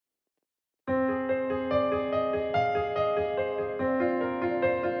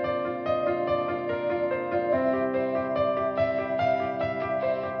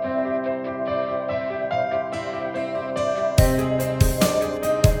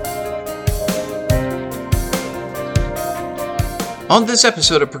On this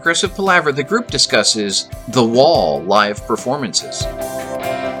episode of Progressive Palaver, the group discusses The Wall live performances.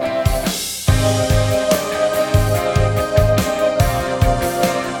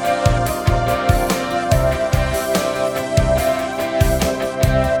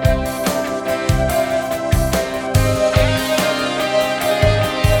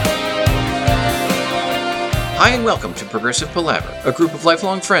 Hi and welcome to Progressive Palaver, a group of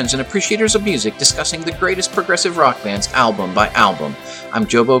lifelong friends and appreciators of music discussing the greatest progressive rock bands album by album. I'm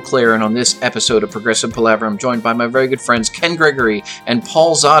Joe Beauclair, and on this episode of Progressive Palaver, I'm joined by my very good friends Ken Gregory and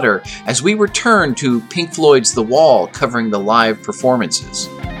Paul Zotter as we return to Pink Floyd's The Wall, covering the live performances.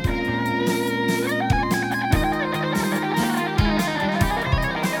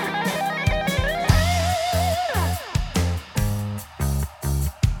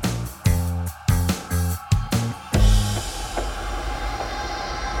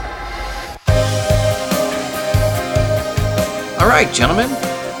 All right, gentlemen.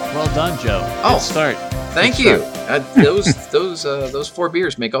 Well done, Joe. Oh, good start. Thank you. Those 4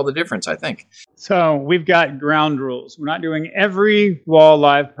 beers make all the difference, I think. So we've got ground rules. We're not doing every Wall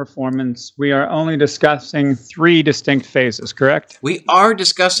live performance. We are only discussing 3 distinct phases, correct? We are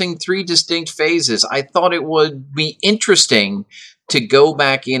discussing 3 distinct phases. I thought it would be interesting to go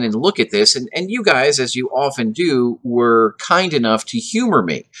back in and look at this, and you guys, as you often do, were kind enough to humor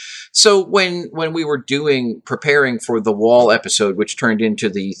me. So when we were preparing for the Wall episode, which turned into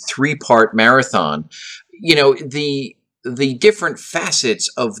the 3-part marathon, you know, the different facets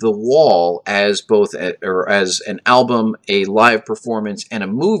of the Wall as both as an album, a live performance, and a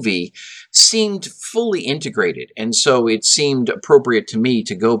movie seemed fully integrated. And so it seemed appropriate to me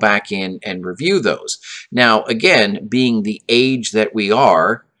to go back in and review those. Now, again, being the age that we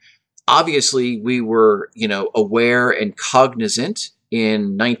are, obviously we were, aware and cognizant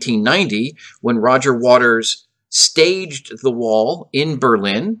in 1990 when Roger Waters staged The Wall in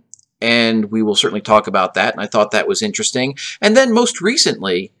Berlin. And we will certainly talk about that, and I thought that was interesting. And then most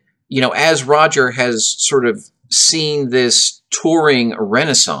recently, as Roger has sort of seen this touring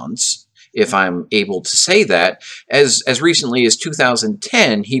renaissance, if I'm able to say that, as recently as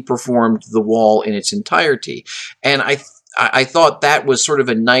 2010, he performed The Wall in its entirety. And I thought that was sort of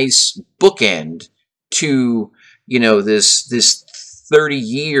a nice bookend to, this 30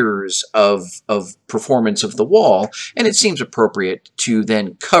 years of performance of The Wall, and it seems appropriate to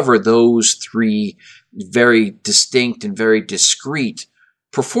then cover those 3 very distinct and very discrete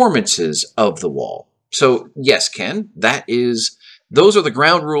performances of The Wall. So, yes, Ken, those are the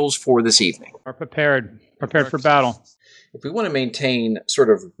ground rules for this evening. Are prepared for battle. If we want to maintain sort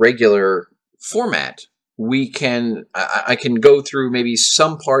of regular format, I can go through maybe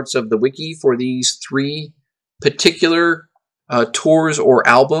some parts of the wiki for these 3 particular tours or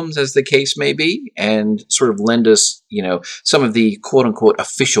albums, as the case may be, and sort of lend us, some of the quote-unquote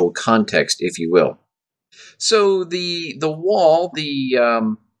official context, if you will. So the Wall,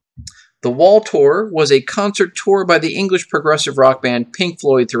 the Wall tour was a concert tour by the English progressive rock band Pink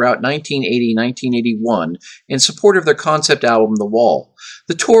Floyd throughout 1980-1981 in support of their concept album, The Wall.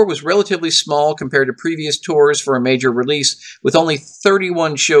 The tour was relatively small compared to previous tours for a major release, with only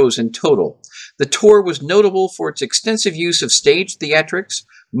 31 shows in total. The tour was notable for its extensive use of stage theatrics,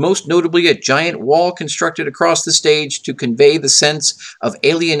 most notably a giant wall constructed across the stage to convey the sense of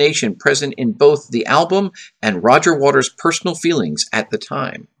alienation present in both the album and Roger Waters' personal feelings at the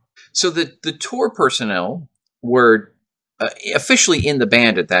time. So the tour personnel were officially in the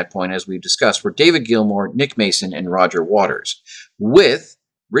band at that point, as we've discussed, were David Gilmour, Nick Mason, and Roger Waters, with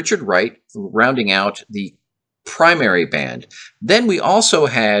Richard Wright rounding out the primary band. Then we also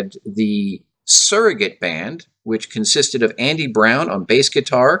had the surrogate band, which consisted of Andy Brown on bass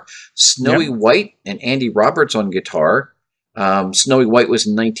guitar, Snowy White and Andy Roberts on guitar. Snowy White was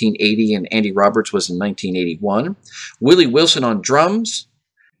in 1980 and Andy Roberts was in 1981. Willie Wilson on drums.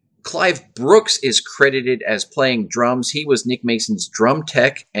 Clive Brooks is credited as playing drums. He was Nick Mason's drum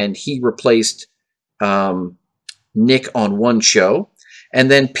tech, and he replaced Nick on one show.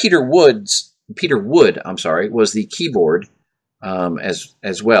 And then Peter Wood, was the keyboard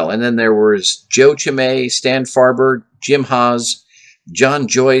as well. And then there was Joe Chimay, Stan Farber, Jim Haas, John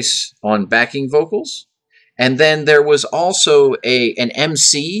Joyce on backing vocals. And then there was also an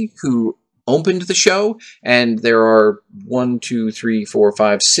MC who opened the show, and there are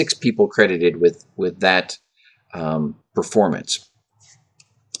 6 people credited with that performance.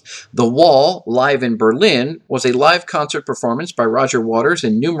 The Wall, live in Berlin, was a live concert performance by Roger Waters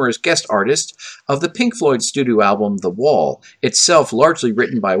and numerous guest artists of the Pink Floyd studio album The Wall, itself largely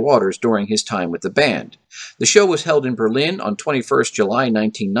written by Waters during his time with the band. The show was held in Berlin on 21st July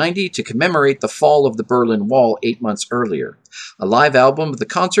 1990 to commemorate the fall of the Berlin Wall 8 months earlier. A live album of the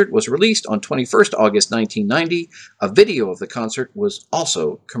concert was released on 21st August 1990. A video of the concert was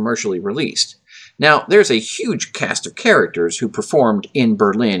also commercially released. Now, there's a huge cast of characters who performed in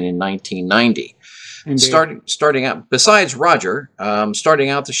Berlin in 1990. Starting out, besides Roger, starting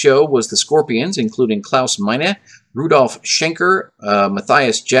out the show was the Scorpions, including Klaus Meine, Rudolf Schenker,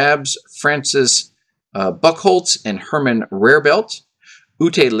 Matthias Jabs, Francis Buchholz, and Hermann Rarebelt.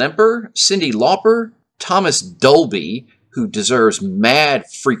 Ute Lemper, Cyndi Lauper, Thomas Dolby, who deserves mad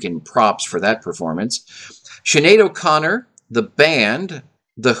freaking props for that performance, Sinead O'Connor, the band,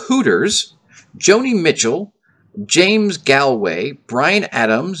 the Hooters, Joni Mitchell, James Galway, Bryan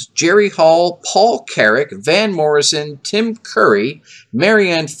Adams, Jerry Hall, Paul Carrack, Van Morrison, Tim Curry,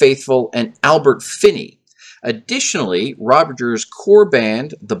 Marianne Faithfull, and Albert Finney. Additionally, Rogers' core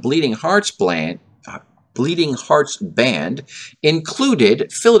band, the Bleeding Hearts Band,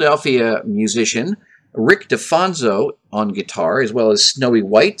 included Philadelphia musician Rick DeFonso on guitar, as well as Snowy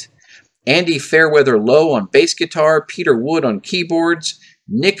White, Andy Fairweather Lowe on bass guitar, Peter Wood on keyboards,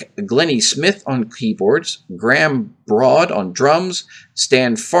 Nick Glennie Smith on keyboards, Graham Broad on drums,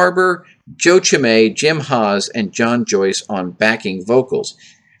 Stan Farber, Joe Chimay, Jim Haas, and John Joyce on backing vocals.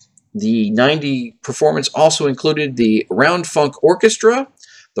 The 90 performance also included the Round Funk Orchestra,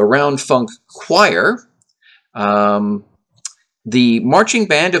 the Round Funk Choir, the marching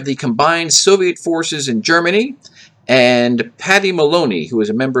band of the combined Soviet forces in Germany, and Paddy Maloney, who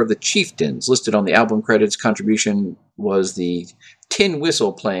is a member of the Chieftains. Listed on the album credits, contribution was the tin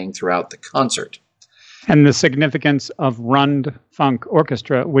whistle playing throughout the concert. And the significance of Rund Funk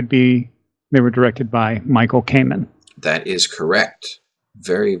Orchestra would be they were directed by Michael Kamen. That is correct.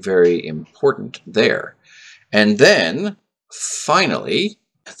 Very, very important there. And then, finally,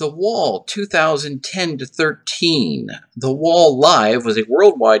 The Wall 2010-13. The Wall Live was a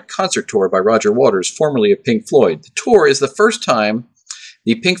worldwide concert tour by Roger Waters, formerly of Pink Floyd. The tour is the first time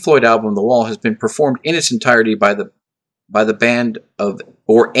the Pink Floyd album The Wall has been performed in its entirety by the band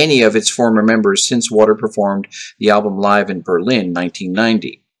or any of its former members since Waters performed the album live in Berlin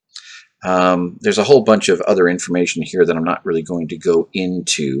 1990. There's a whole bunch of other information here that I'm not really going to go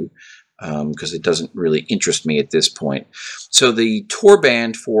into because it doesn't really interest me at this point. So the tour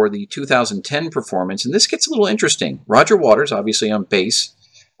band for the 2010 performance, and this gets a little interesting. Roger Waters, obviously on bass,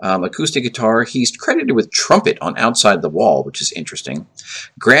 acoustic guitar. He's credited with trumpet on Outside the Wall, which is interesting.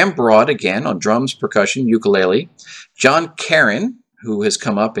 Graham Broad, again, on drums, percussion, ukulele. John Caron, who has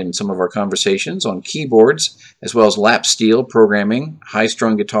come up in some of our conversations, on keyboards, as well as lap steel, programming,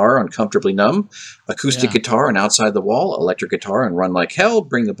 high-strung guitar on Comfortably Numb, acoustic guitar on Outside the Wall, electric guitar on Run Like Hell,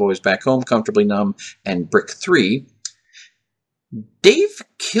 Bring the Boys Back Home, Comfortably Numb, and Brick 3. Dave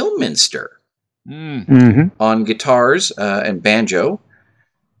Kilminster on guitars and banjo,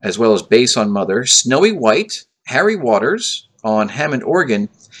 as well as bass on Mother. Snowy White, Harry Waters on Hammond organ.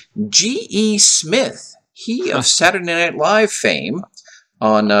 G.E. Smith, he of Saturday Night Live fame,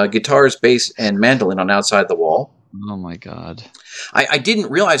 on guitars, bass, and mandolin on Outside the Wall. Oh my God. I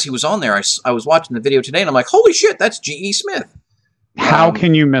didn't realize he was on there. I was watching the video today, and I'm like, holy shit, that's G.E. Smith. How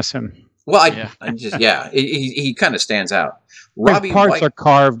can you miss him? Well, he kind of stands out. His parts are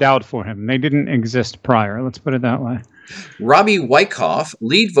carved out for him. They didn't exist prior. Let's put it that way. Robbie Wyckoff,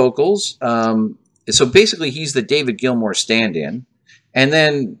 lead vocals. So basically, he's the David Gilmour stand-in. And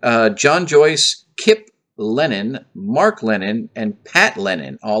then John Joyce, Kip Lennon, Mark Lennon, and Pat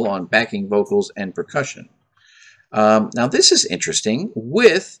Lennon, all on backing vocals and percussion. Now, this is interesting,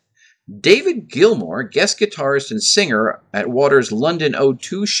 with David Gilmour, guest guitarist and singer at Waters' London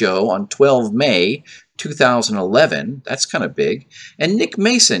O2 show on 12 May 2011. That's kind of big. And Nick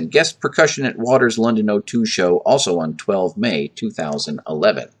Mason, guest percussion at Waters' London O2 show, also on 12 May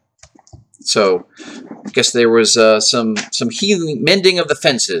 2011. So I guess there was some healing, mending of the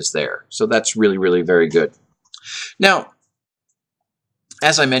fences there. So that's really, really very good. Now,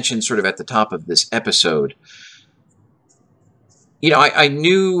 as I mentioned sort of at the top of this episode, you know, I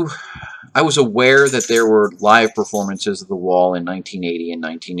was aware that there were live performances of The Wall in 1980 and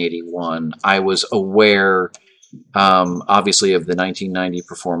 1981. I was aware, obviously, of the 1990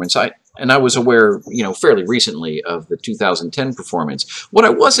 performance. I was aware, you know, fairly recently of the 2010 performance. What I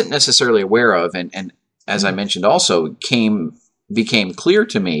wasn't necessarily aware of, and as I mentioned also, became clear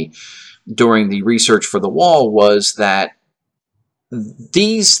to me during the research for The Wall, was that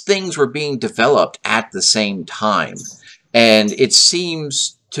these things were being developed at the same time. And it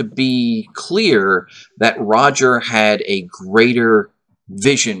seems to be clear that Roger had a greater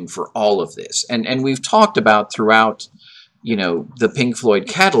vision for all of this. And we've talked about throughout, the Pink Floyd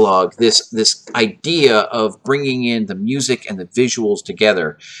catalog, this idea of bringing in the music and the visuals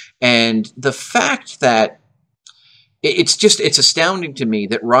together. And the fact that it's astounding to me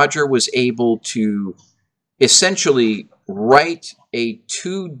that Roger was able to essentially write a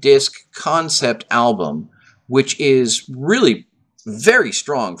 2-disc concept album, which is really very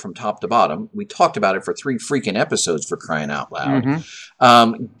strong from top to bottom. We talked about it for 3 freaking episodes, for crying out loud.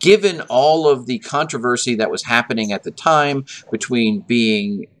 Mm-hmm. Given all of the controversy that was happening at the time between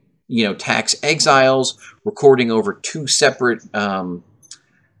being, tax exiles, recording over 2 separate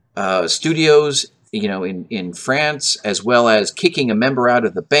studios, in France, as well as kicking a member out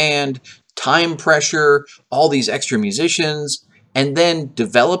of the band, time pressure, all these extra musicians, and then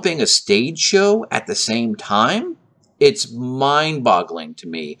developing a stage show at the same time. It's mind-boggling to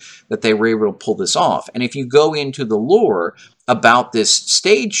me that they were able to pull this off. And if you go into the lore about this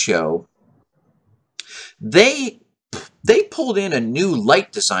stage show, they pulled in a new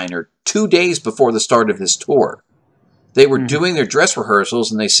light designer 2 days before the start of this tour. They were doing their dress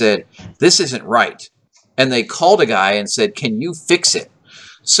rehearsals, and they said, this isn't right. And they called a guy and said, can you fix it?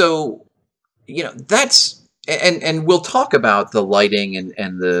 So, that's... And we'll talk about the lighting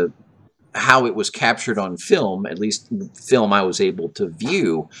and the how it was captured on film, at least film I was able to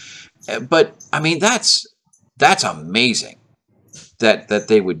view. But, I mean, that's amazing that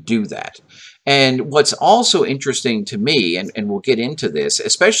they would do that. And what's also interesting to me, and we'll get into this,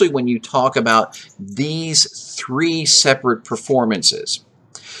 especially when you talk about these 3 separate performances.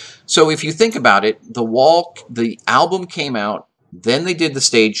 So if you think about it, the album came out, then they did the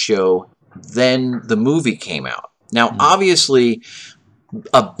stage show, then the movie came out. Now, obviously,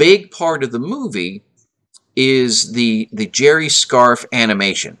 a big part of the movie is the Jerry Scarf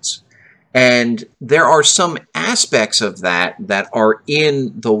animations. And there are some aspects of that are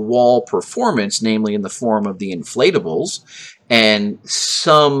in the wall performance, namely in the form of the inflatables and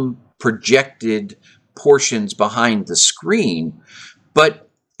some projected portions behind the screen. But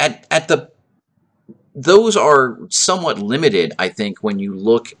those are somewhat limited, I think, when you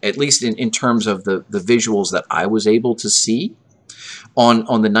look, at least in terms of the visuals that I was able to see on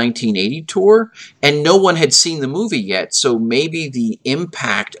the 1980 tour, and no one had seen the movie yet, so maybe the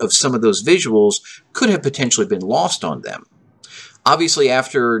impact of some of those visuals could have potentially been lost on them. Obviously,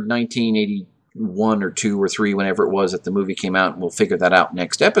 after 1981 or 2 or 3, whenever it was that the movie came out, and we'll figure that out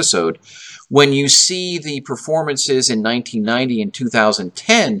next episode, when you see the performances in 1990 and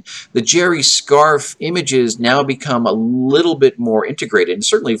 2010, the Jerry Scarf images now become a little bit more integrated. And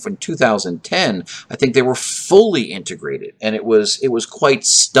certainly from 2010, I think they were fully integrated. And it was quite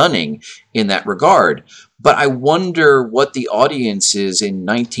stunning in that regard. But I wonder what the audiences in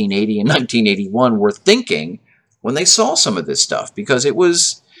 1980 and 1981 were thinking when they saw some of this stuff, because it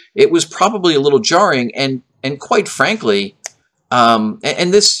was probably a little jarring, and quite frankly,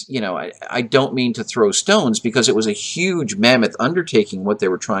 and this, I don't mean to throw stones, because it was a huge mammoth undertaking what they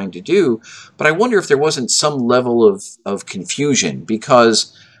were trying to do, but I wonder if there wasn't some level of confusion,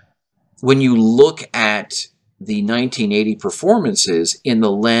 because when you look at the 1980 performances in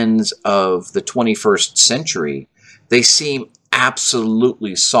the lens of the 21st century, they seem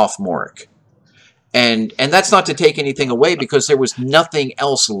absolutely sophomoric. And that's not to take anything away, because there was nothing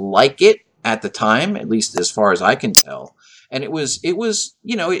else like it at the time, at least as far as I can tell. And it was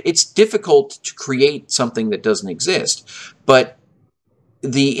it's difficult to create something that doesn't exist. But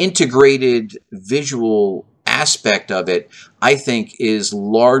the integrated visual aspect of it, I think, is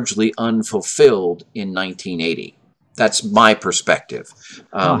largely unfulfilled in 1980. That's my perspective.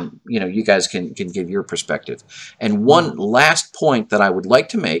 You guys can give your perspective. And one last point that I would like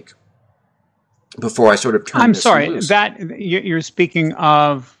to make before I sort of turn this loose. That you're speaking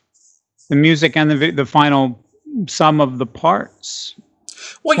of the music and the final sum of the parts.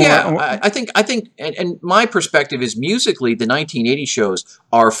 Well, yeah, I think, and my perspective is musically, the 1980 shows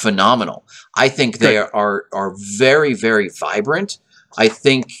are phenomenal. I think they are very, very vibrant. I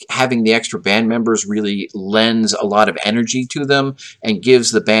think having the extra band members really lends a lot of energy to them and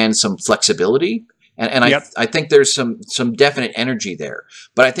gives the band some flexibility. And I think there's some definite energy there.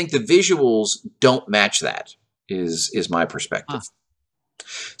 But I think the visuals don't match that, is my perspective.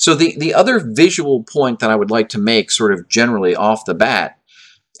 So the other visual point that I would like to make sort of generally off the bat,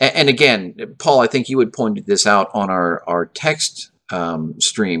 and again, Paul, I think you had pointed this out on our text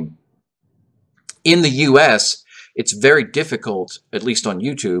stream. In the U.S., it's very difficult, at least on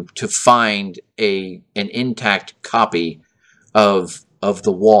YouTube, to find an intact copy of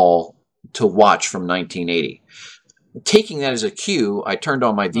The Wall to watch from 1980. taking that as a cue, I turned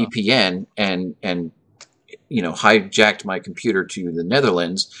on my VPN and hijacked my computer to the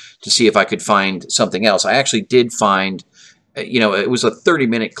Netherlands to see if I could find something else. I actually did find, it was a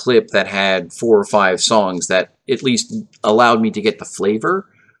 30-minute clip that had 4 or 5 songs that at least allowed me to get the flavor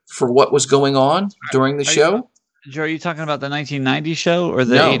for what was going on during the show. Joe, are you talking about the 1990 show or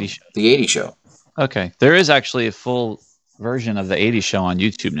the No, 80 show? The 80 show. Okay. There is actually a full version of the 80 show on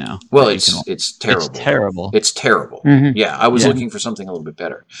YouTube now. Well, it's terrible. It's terrible. It's terrible. Mm-hmm. Yeah, I was looking for something a little bit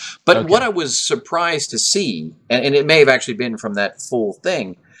better. But what I was surprised to see, and it may have actually been from that full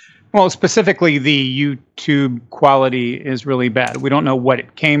thing. Well, specifically, the YouTube quality is really bad. We don't know what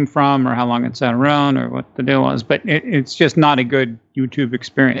it came from or how long it's been around or what the deal was, but it's just not a good YouTube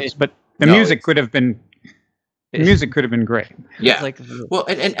experience. But the music could have been... music could have been great. Yeah. Well,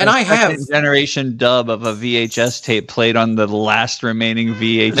 and I have generation dub of a VHS tape played on the last remaining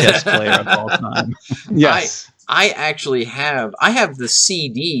VHS player of all time. Yes. I actually have the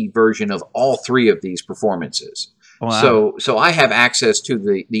CD version of all 3 of these performances. Wow. So I have access to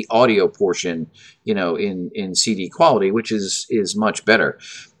the audio portion, in CD quality, which is much better.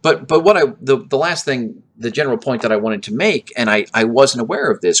 But what the last thing, the general point that I wanted to make, and I wasn't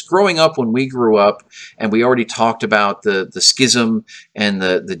aware of this, growing up when we grew up, and we already talked about the schism and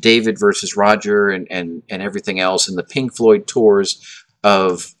the David versus Roger and everything else, and the Pink Floyd tours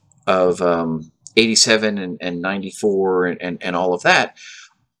of 87 and 94 and all of that.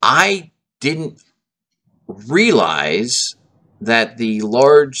 I didn't realize that the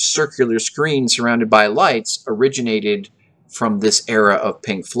large circular screen surrounded by lights originated from this era of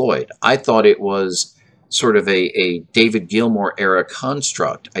Pink Floyd. I thought it was sort of a David Gilmour era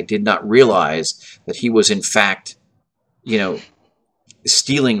construct. I did not realize that he was in fact,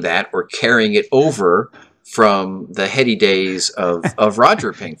 stealing that or carrying it over from the heady days of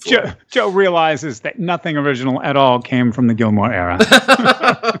Roger Pink Floyd. Joe realizes that nothing original at all came from the Gilmour era.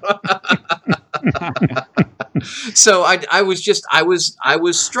 So I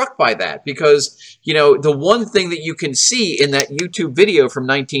was struck by that because, the one thing that you can see in that YouTube video from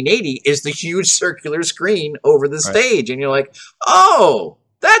 1980 is the huge circular screen over the stage. And you're like, oh,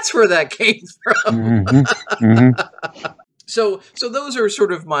 that's where that came from. Mm-hmm. Mm-hmm. So those are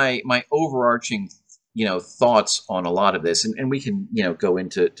sort of my overarching thoughts on a lot of this, and we can go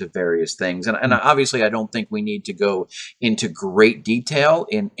into various things, and obviously I don't think we need to go into great detail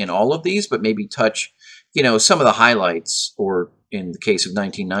in all of these, but maybe touch some of the highlights, or in the case of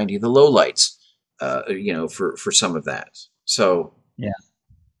 1990, the lowlights, for some of that. So yeah,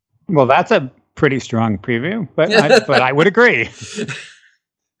 well, that's a pretty strong preview, but I would agree.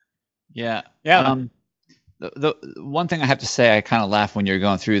 Yeah. The one thing I have to say, I kind of laugh when you're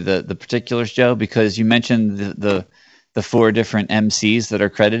going through the particulars, Joe, because you mentioned the 4 different MCs that are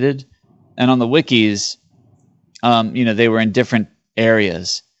credited, and on the wikis, they were in different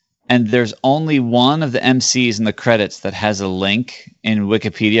areas, and there's only one of the MCs in the credits that has a link in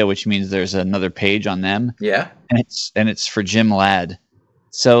Wikipedia, which means there's another page on them. Yeah, and it's for Jim Ladd.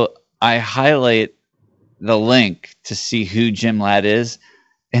 So I highlight the link to see who Jim Ladd is.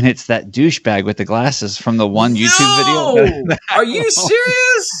 And it's that douchebag with the glasses from the one YouTube video. Are you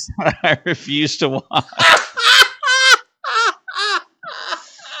serious? I refuse to watch.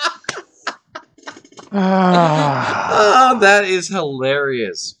 Oh, that is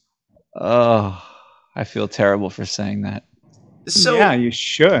hilarious. Oh, I feel terrible for saying that. So yeah, you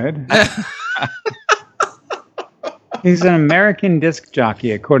should. He's an American disc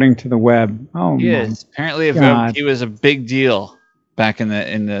jockey, according to the web. Oh, he is. Apparently, he was a big deal back in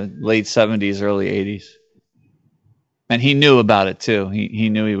the late 70s, early 80s. And he knew about it too. He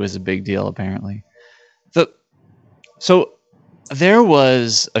knew he was a big deal, apparently. So there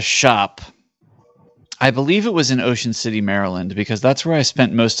was a shop, I believe it was in Ocean City, Maryland, because that's where I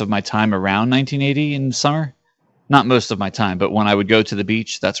spent most of my time around 1980 in the summer. Not most of my time, but when I would go to the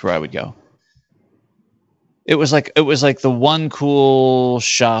beach, that's where I would go. It was like the one cool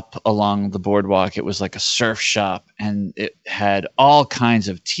shop along the boardwalk. It was like a surf shop, and it had all kinds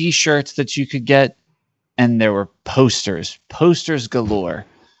of T-shirts that you could get, and there were posters galore,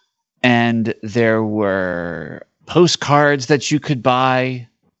 and there were postcards that you could buy,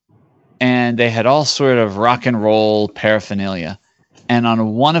 and they had all sort of rock and roll paraphernalia. And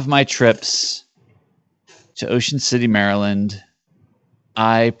on one of my trips to Ocean City, Maryland,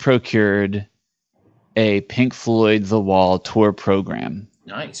 I procured a Pink Floyd The Wall tour program.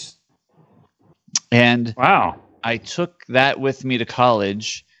 Nice. And wow, I took that with me to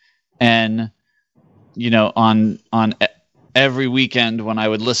college, and on every weekend when I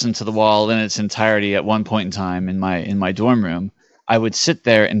would listen to The Wall in its entirety at one point in time in my dorm room, I would sit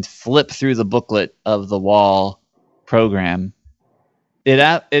there and flip through the booklet of The Wall program. It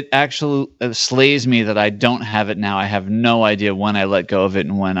actually slays me that I don't have it now. I have no idea when I let go of it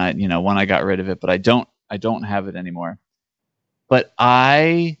and when I got rid of it, but I don't have it anymore. But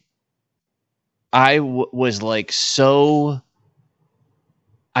was like so.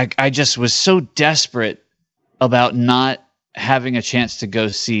 I just was so desperate about not having a chance to go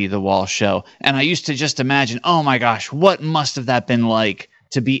see the Wall show, and I used to just imagine, oh my gosh, what must have that been like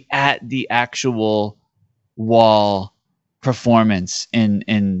to be at the actual Wall performance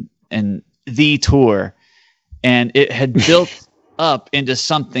in the tour, and it had built up into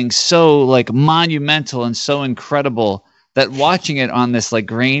something so like monumental and so incredible that watching it on this like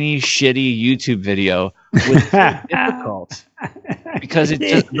grainy, shitty YouTube video was so difficult because it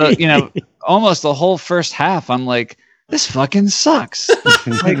just, almost the whole first half, I'm like, this fucking sucks.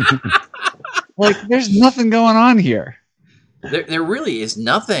 like there's nothing going on here. There really is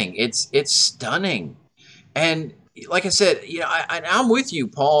nothing. It's stunning, and like I said, I'm with you,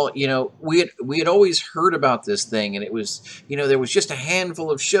 Paul. We had always heard about this thing, and it was, there was just a handful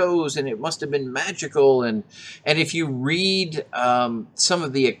of shows, and it must have been magical. And if you read some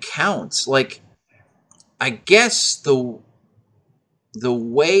of the accounts, like, I guess the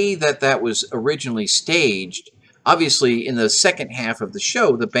way that was originally staged, obviously in the second half of the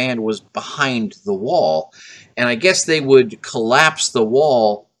show, the band was behind the wall, and I guess they would collapse the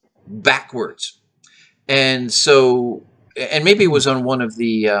wall backwards. And so, and maybe it was on one of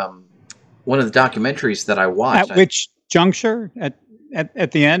the documentaries that I watched. At which juncture? At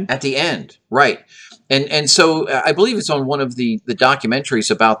the end? At the end, right. And so I believe it's on one of the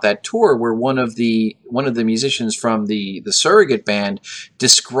documentaries about that tour where one of the musicians from the Surrogate band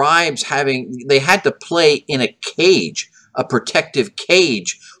describes they had to play in a cage, a protective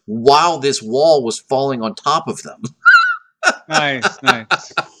cage, while this wall was falling on top of them. Nice.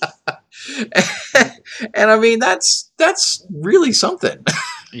 And I mean, that's really something.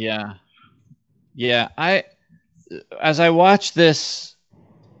 Yeah. As I watched this,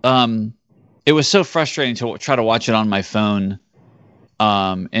 it was so frustrating to try to watch it on my phone,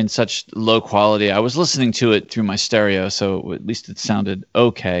 in such low quality. I was listening to it through my stereo, so at least it sounded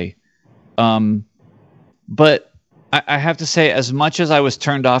okay. But I have to say, as much as I was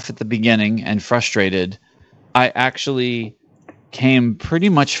turned off at the beginning and frustrated, I actually came pretty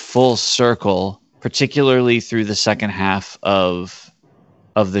much full circle, particularly through the second half of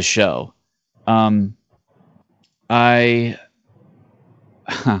the show. I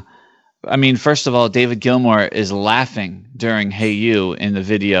mean, first of all, David Gilmour is laughing during "Hey You" in the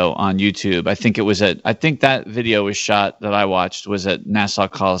video on YouTube. I think that video was shot that I watched was at Nassau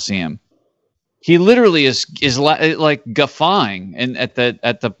Coliseum. He literally is like guffawing at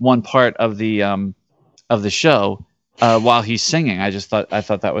the one part of the show while he's singing. I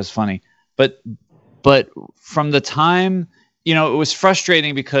thought that was funny. But from the time, it was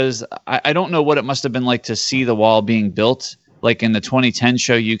frustrating because I don't know what it must have been like to see the wall being built. Like in the 2010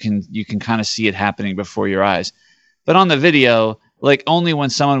 show, you can kind of see it happening before your eyes. But on the video, like only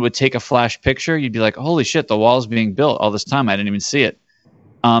when someone would take a flash picture, you'd be like, holy shit, the wall's being built all this time. I didn't even see it.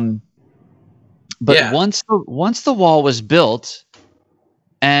 But yeah. Once the wall was built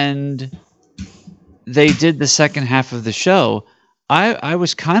and they did the second half of the show, I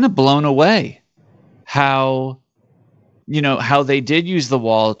was kind of blown away how they did use the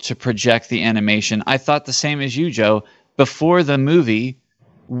wall to project the animation. I thought the same as you, Joe, before the movie,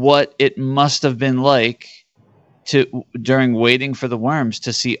 what it must have been like during Waiting for the Worms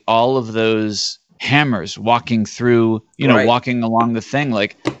to see all of those hammers walking through, right. Walking along the thing.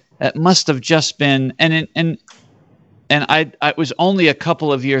 Like that must have just been, and I was only a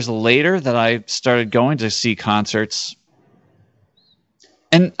couple of years later that I started going to see concerts,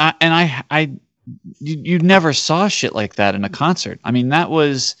 and you never saw shit like that in a concert. I mean, that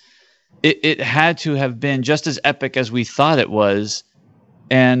was it had to have been just as epic as we thought it was,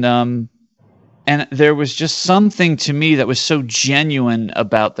 and there was just something to me that was so genuine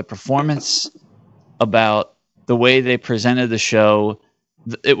about the performance, about the way they presented the show.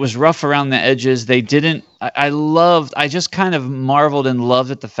 It was rough around the edges. They didn't. I just kind of marveled and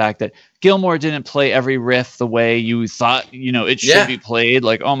loved at the fact that Gilmour didn't play every riff the way you thought it should be played.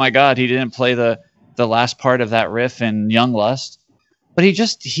 Like, oh my God, he didn't play the last part of that riff in Young Lust, but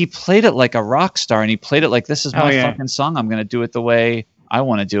he played it like a rock star, and he played it like, this is my fucking song. I'm going to do it the way I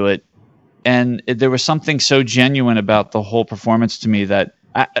want to do it. And there was something so genuine about the whole performance to me that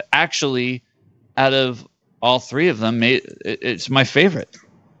actually, out of all three of them, it's my favorite.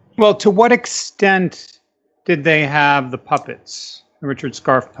 Well, to what extent did they have the puppets, the Richard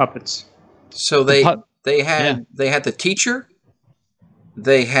Scarf puppets? So they had the teacher,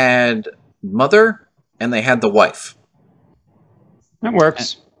 they had Mother, and they had the wife. That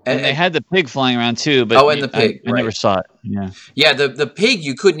works. And they had the pig flying around too, but and the pig, I never saw it. Yeah, yeah. The pig,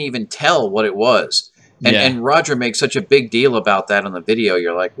 you couldn't even tell what it was, and Roger makes such a big deal about that on the video.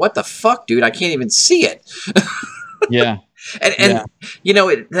 You're like, what the fuck, dude? I can't even see it. Yeah. And you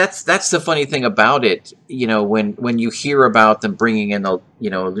know, that's the funny thing about it. You know, when you hear about them bringing in a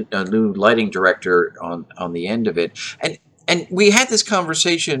new lighting director on the end of it, and we had this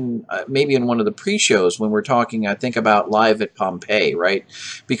conversation maybe in one of the pre-shows when we're talking, I think, about Live at Pompeii, right?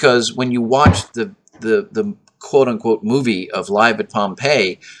 Because when you watch the quote unquote movie of Live at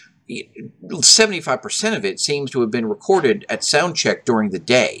Pompeii, 75% of it seems to have been recorded at sound check during the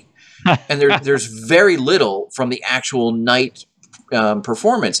day. And there's very little from the actual night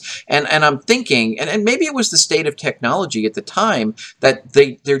performance. And I'm thinking, and maybe it was the state of technology at the time, that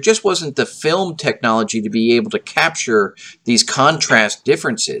there just wasn't the film technology to be able to capture these contrast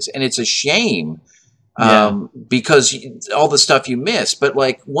differences. And it's a shame because all the stuff you miss. But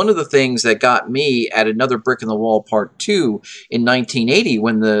like one of the things that got me at Another Brick in the Wall Part 2 in 1980,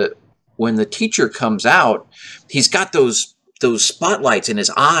 when the teacher comes out, he's got those spotlights in his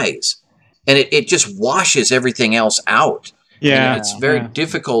eyes, and it just washes everything else out. Yeah. And it's very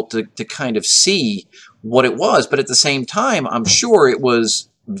difficult to kind of see what it was. But at the same time, I'm sure it was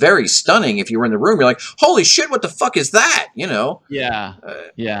very stunning. If you were in the room, you're like, holy shit, what the fuck is that? You know? Yeah.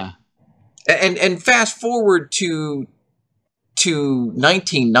 And fast forward to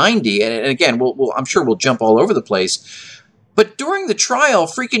 1990, and again, I'm sure we'll jump all over the place. But during the trial,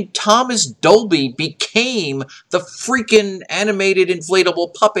 freaking Thomas Dolby became the freaking animated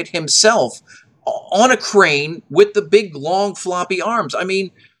inflatable puppet himself on a crane with the big, long, floppy arms. I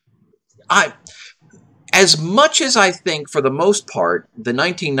mean, as much as I think, for the most part, the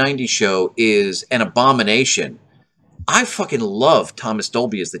 1990 show is an abomination, I fucking love Thomas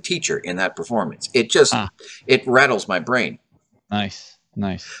Dolby as the teacher in that performance. It just, it rattles my brain. Nice.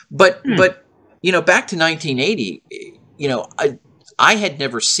 But you know, back to 1980, you know, I had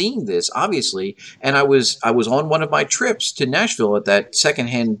never seen this, obviously, and I was on one of my trips to Nashville at that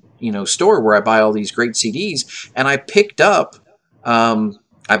secondhand, you know, store where I buy all these great CDs, and I picked up,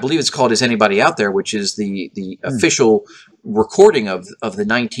 I believe it's called "Is Anybody Out There," which is the official recording of the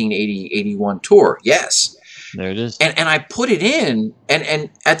 1980-81 tour. Yes. There it is. And I put it in,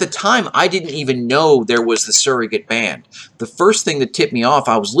 and at the time, I didn't even know there was the surrogate band. The first thing that tipped me off,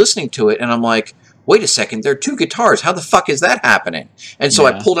 I was listening to it, and I'm like, wait a second, there are two guitars. How the fuck is that happening? And so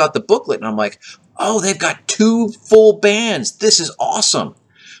I pulled out the booklet, and I'm like, oh, they've got two full bands. This is awesome.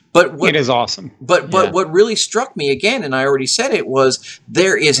 But it is awesome. But what really struck me again, and I already said it, was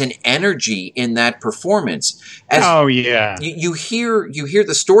there is an energy in that performance. You hear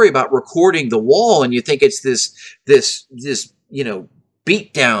the story about recording The Wall, and you think it's this you know,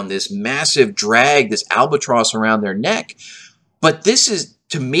 beat down, this massive drag, this albatross around their neck. But this is,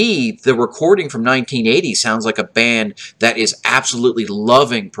 to me, the recording from 1980 sounds like a band that is absolutely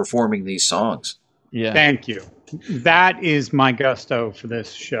loving performing these songs. Yeah. Thank you. That is my gusto for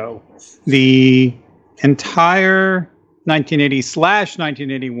this show. The entire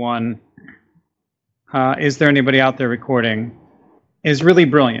 1980/1981 Is There Anybody Out There recording is really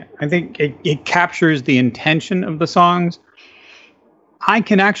brilliant. I think it captures the intention of the songs. I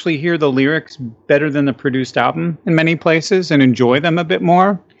can actually hear the lyrics better than the produced album in many places and enjoy them a bit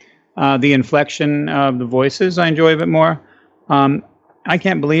more. The inflection of the voices I enjoy a bit more. I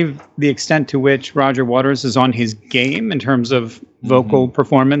can't believe the extent to which Roger Waters is on his game in terms of vocal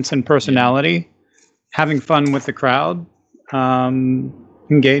performance and personality, having fun with the crowd,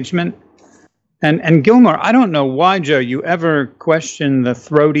 engagement. And Gilmour, I don't know why, Joe, you ever question the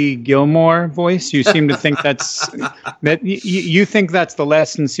throaty Gilmour voice. You seem to think you think that's the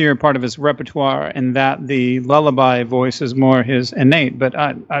less sincere part of his repertoire, and that the lullaby voice is more his innate. But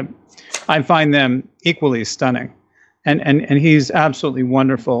I find them equally stunning, and he's absolutely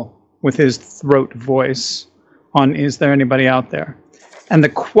wonderful with his throat voice on "Is There Anybody Out There?" And the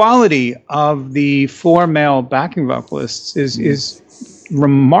quality of the four male backing vocalists is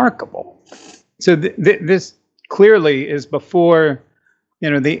remarkable. So this clearly is before,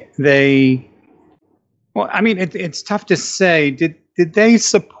 you know, they. Well, I mean, it's tough to say. Did they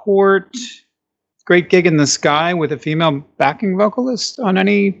support Great Gig in the Sky with a female backing vocalist on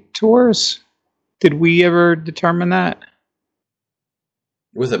any tours? Did we ever determine that?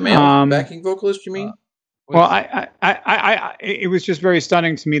 With a male backing vocalist, you mean? Well, it was just very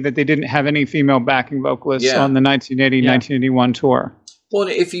stunning to me that they didn't have any female backing vocalists on the 1980-1981 tour. Well,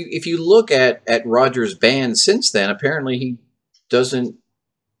 if you look at Roger's band since then, apparently he doesn't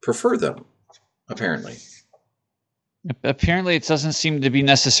prefer them. Apparently it doesn't seem to be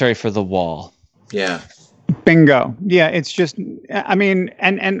necessary for The Wall. Yeah. Bingo. Yeah, it's just, I mean,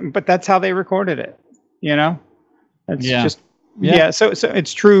 but that's how they recorded it, you know? That's just, yeah. So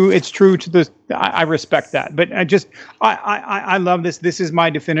it's true. It's true to the, I respect that, but I love this. This is my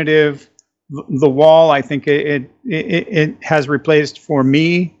definitive, The Wall. I think it has replaced for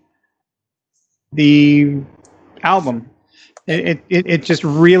me the album. It just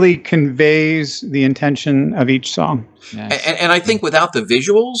really conveys the intention of each song. Nice. And I think without the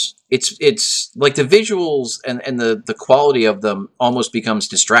visuals, it's like the visuals and the quality of them almost becomes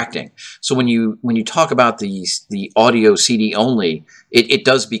distracting. So when you talk about the audio CD only, it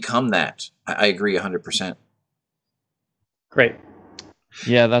does become that. I agree 100%. Great.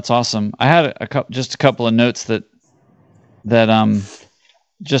 Yeah, that's awesome. I had just a couple of notes that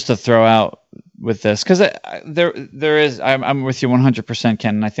just to throw out with this, because there is, I'm with you 100%,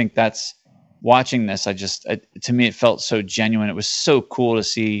 Ken, and I think that's, watching this, to me it felt so genuine. It was so cool to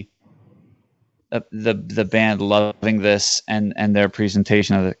see the band loving this and their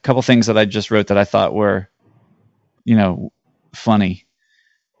presentation of it. A couple things that I just wrote that I thought were, funny.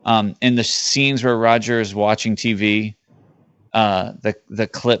 In the scenes where Roger is watching TV, the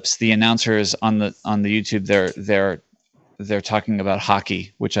clips, the announcers on the YouTube, they're talking about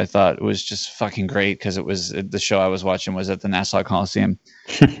hockey, which I thought was just fucking great, because it was the show I was watching was at the Nassau Coliseum.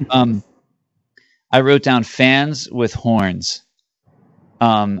 I wrote down fans with horns.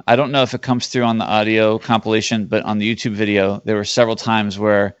 I don't know if it comes through on the audio compilation, but on the YouTube video, there were several times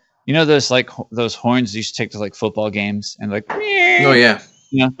where, those horns you used to take to like football games and like, oh yeah,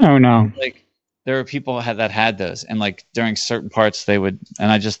 oh no, like there were people that had those, and like during certain parts they would, and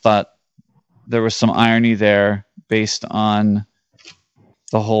I just thought there was some irony there based on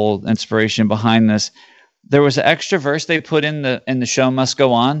the whole inspiration behind this. There was an extra verse they put in the Show Must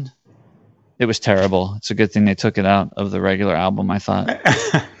Go On. It was terrible. It's a good thing they took it out of the regular album, I thought.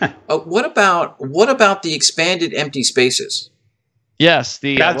 What about the expanded Empty Spaces? Yes,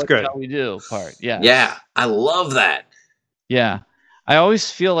 that's good. Shall we do part. Yeah. Yeah, I love that. Yeah. I always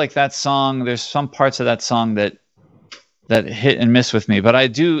feel like that song, there's some parts of that song that hit and miss with me, but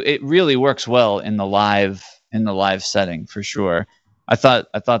it really works well in the live setting for sure. I thought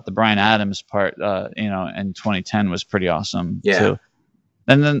the Bryan Adams part in 2010 was pretty awesome too.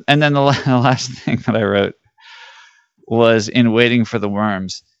 And then the last thing that I wrote was in Waiting for the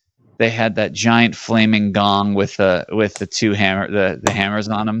Worms. They had that giant flaming gong with the two the hammers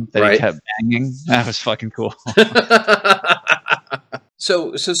on them that he kept banging. That was fucking cool.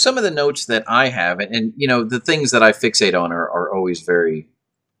 So some of the notes that I have, and the things that I fixate on are always very,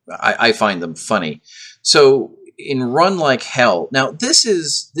 I find them funny. So in Run Like Hell, now this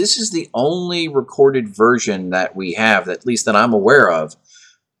is the only recorded version that we have, at least that I'm aware of,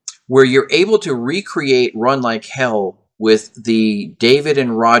 where you're able to recreate Run Like Hell with the David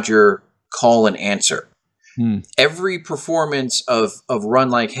and Roger call and answer. Every performance of Run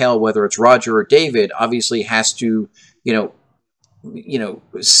Like Hell, whether it's Roger or David, obviously has to,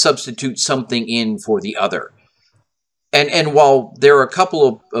 substitute something in for the other. And while there are a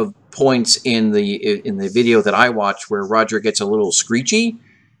couple of points in the video that I watched where Roger gets a little screechy,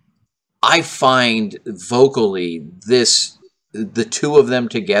 I find vocally the two of them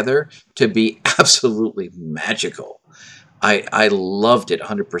together to be absolutely magical. I loved it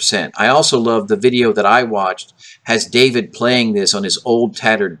 100%. I also love the video that I watched has David playing this on his old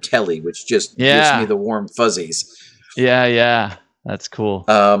tattered telly, which just gives me the warm fuzzies. Yeah. That's cool.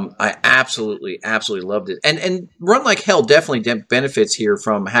 I absolutely loved it. And Run Like Hell definitely benefits here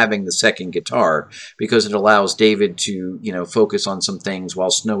from having the second guitar, because it allows David to, focus on some things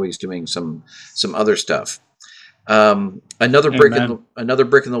while Snowy's doing some other stuff. Another brick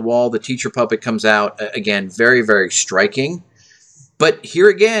in the wall. The teacher puppet comes out again, very, very striking. But here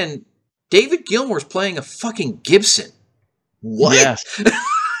again, David Gilmour's playing a fucking Gibson. What? Yes.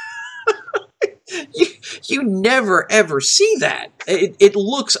 You never ever see that. It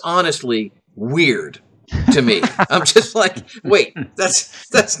looks honestly weird to me. I'm just like, wait,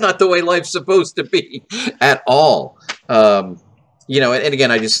 that's not the way life's supposed to be at all. And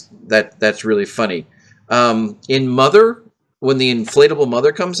again, that's really funny. In Mother, when the inflatable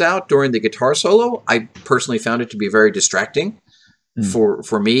mother comes out during the guitar solo, I personally found it to be very distracting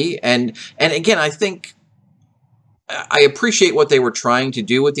for me. And again, I think I appreciate what they were trying to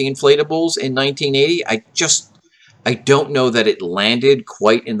do with the inflatables in 1980. I don't know that it landed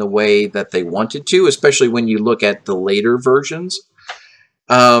quite in the way that they wanted to, especially when you look at the later versions.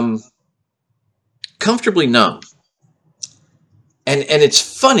 Comfortably Numb. And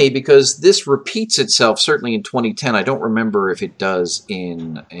it's funny because this repeats itself certainly in 2010. I don't remember if it does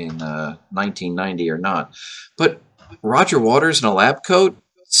in 1990 or not. But Roger Waters in a lab coat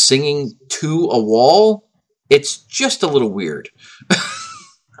singing to a wall it's just a little weird.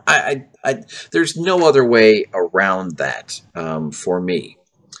 There's no other way around that for me.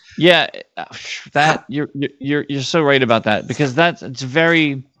 Yeah, that you're so right about that, because it's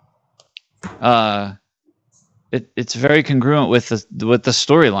very it's very congruent with the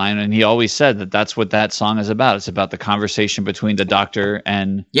storyline, and he always said that's what that song is about. It's about the conversation between the Doctor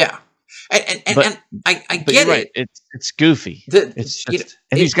and and I get it. Right. It's goofy. It's just,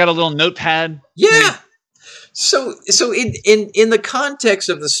 and he's got a little notepad. Yeah. So in the context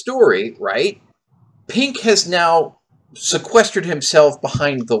of the story, right? Pink has now sequestered himself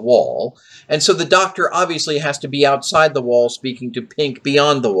behind the wall, and so the Doctor obviously has to be outside the wall speaking to Pink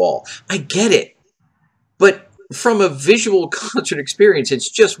beyond the wall. I get it. But from a visual concert experience, it's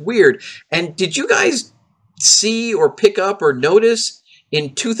just weird. And did you guys see or pick up or notice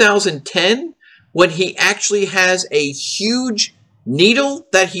in 2010 when he actually has a huge needle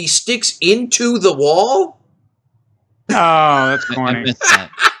that he sticks into the wall? Oh, that's corny. I missed that.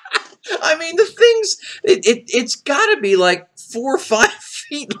 I mean, the thing's it's got to be like 4 or 5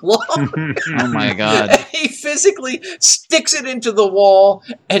 feet long. Oh my God! And he physically sticks it into the wall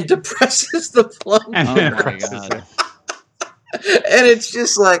and depresses the plunge. And Oh then my presses God. it. And it's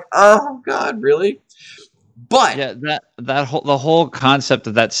just like, oh God, really? But Yeah, the whole concept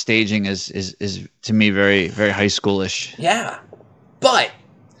of that staging is to me very, very high schoolish. yeah, but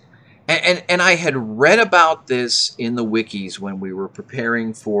and I had read about this in the wikis when we were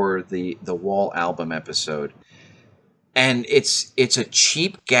preparing for the Wall album episode, and it's a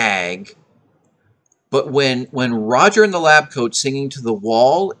cheap gag. But when Roger in the lab coat singing to the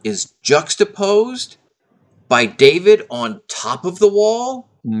wall is juxtaposed by David on top of the wall,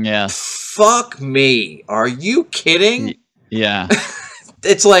 Yeah, fuck me. Are you kidding? yeah.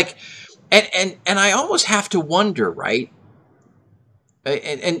 It's like, and I almost have to wonder, right?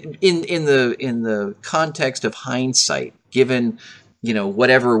 And in the context of hindsight, given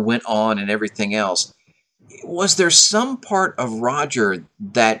whatever went on and everything else, was there some part of Roger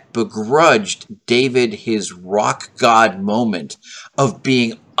that begrudged David his rock god moment of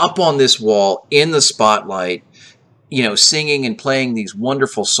being up on this wall in the spotlight, singing and playing these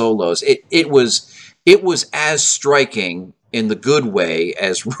wonderful solos? It was as striking in the good way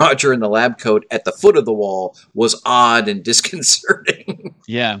as Roger in the lab coat at the foot of the wall was odd and disconcerting.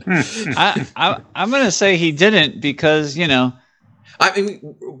 Yeah, I'm gonna say he didn't, because I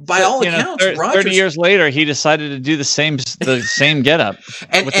mean, by all accounts, 30 years later, he decided to do the same getup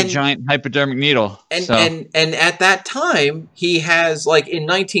And- with and- a giant hypodermic needle. And, So and at that time, he has, like, in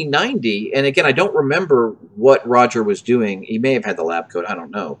 1990, and again, I don't remember what Roger was doing. He may have had the lab coat. I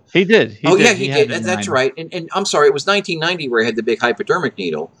don't know. he did. He had did. it in That's mind. right. And I'm sorry, it was 1990 where he had the big hypodermic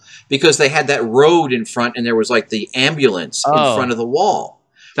needle, because they had that road in front, and there was, like, the ambulance in Oh. front of the wall.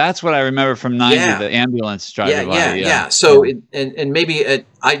 That's what I remember from '90. Yeah. The ambulance driving by. Yeah. So, and maybe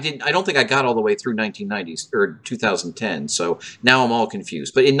I don't think I got all the way through 1990s or 2010. So now I'm all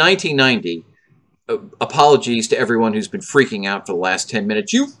confused. But in 1990, apologies to everyone who's been freaking out for the last 10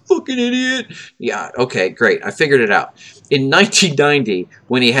 minutes. You fucking idiot. Yeah. Okay. Great. I figured it out. In 1990,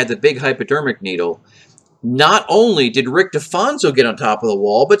 when he had the big hypodermic needle, not only did Rick DeFonso get on top of the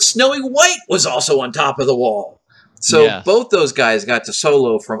wall, but Snowy White was also on top of the wall. So Yeah. both those guys got to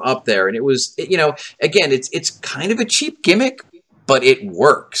solo from up there, and it was, again, it's kind of a cheap gimmick, but it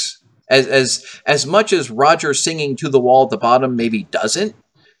works. As much as Roger singing to the wall at the bottom maybe doesn't,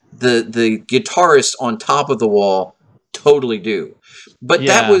 the guitarists on top of the wall totally do. But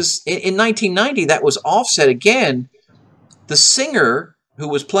that Yeah. was in 1990. That was offset again. The singer who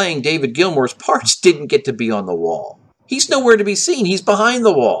was playing David Gilmour's parts didn't get to be on the wall. He's nowhere to be seen. He's behind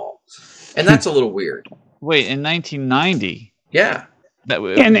the wall, and that's a little weird. Wait, in 1990, Yeah. it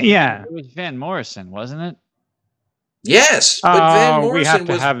was Van Morrison, wasn't it? Yes, but Van Oh, we have Morrison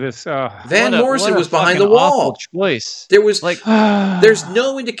to was have this. Van Morrison What a was behind fucking the wall. awful choice. There was Like, there's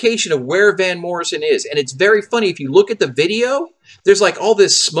no indication of where Van Morrison is, and it's very funny if you look at the video. There's like all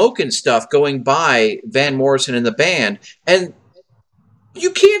this smoke and stuff going by Van Morrison and the band, and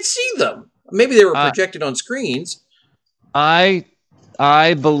you can't see them. Maybe they were projected on screens. I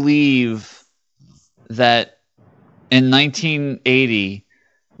believe that in 1980,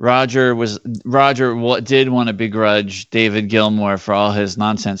 Roger did want to begrudge David Gilmour for all his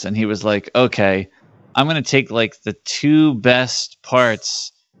nonsense, and he was like, "Okay, I'm going to take like the 2 best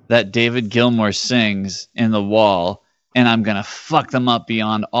parts that David Gilmour sings in the wall, and I'm going to fuck them up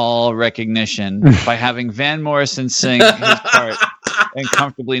beyond all recognition by having Van Morrison sing his part and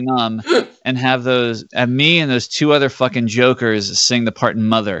Comfortably Numb, and have me and those 2 other fucking jokers sing the part in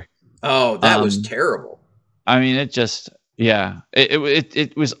Mother." Oh, that was terrible. I mean, it just, yeah,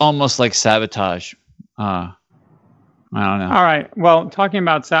 it was almost like sabotage. I don't know. All right. Well, talking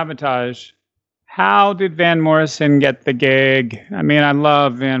about Sabotage, how did Van Morrison get the gig? I mean, I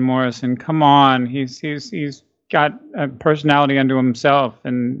love Van Morrison. Come on, he's got a personality unto himself,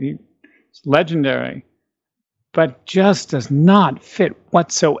 and he's legendary. But just does not fit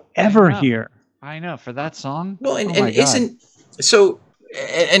whatsoever here. I know, for that song. Well, and isn't so.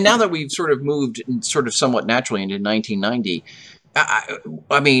 And now that we've sort of moved sort of somewhat naturally into 1990,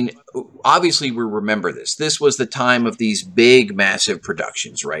 I mean, obviously we remember this. This was the time of these big, massive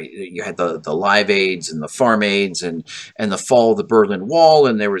productions, right? You had the Live Aids and the Farm Aids and the fall of the Berlin Wall,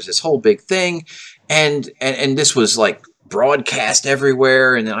 and there was this whole big thing, and this was like broadcast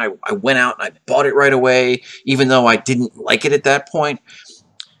everywhere. And then I went out and I bought it right away, even though I didn't like it at that point.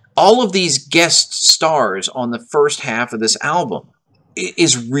 All of these guest stars on the first half of this album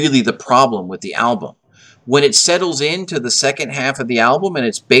is really the problem with the album. When it settles into the second half of the album and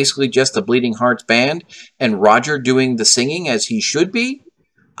it's basically just the Bleeding Hearts band and Roger doing the singing as he should be,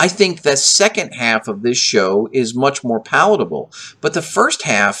 I think the second half of this show is much more palatable. But the first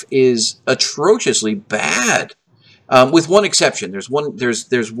half is atrociously bad, with one exception. There's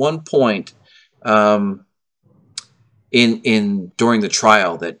one point in during the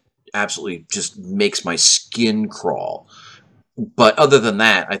trial that absolutely just makes my skin crawl. But other than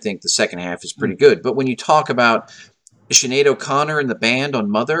that, I think the second half is pretty good. But when you talk about Sinead O'Connor and the band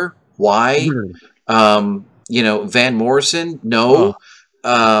on Mother, why? Van Morrison, no.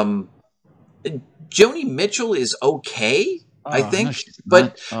 Joni Mitchell is okay, I think,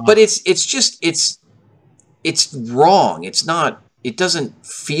 but it's wrong. It's not. It doesn't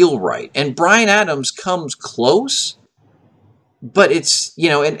feel right. And Bryan Adams comes close, but it's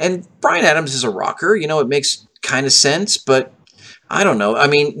and Bryan Adams is a rocker. It makes kind of sense, but I don't know. I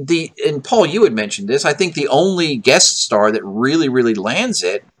mean, and Paul, you had mentioned this. I think the only guest star that really, really lands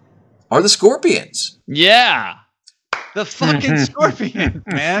it are the Scorpions. Yeah. The fucking Scorpion,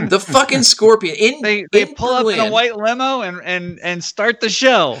 man. The fucking Scorpion. They pull Berlin up in a white limo and start the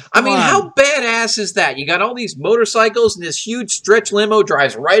show. I mean, how badass is that? You got all these motorcycles and this huge stretch limo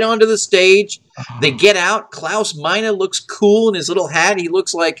drives right onto the stage. They get out. Klaus Meine looks cool in his little hat. He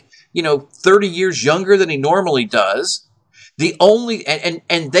looks like, 30 years younger than he normally does. The only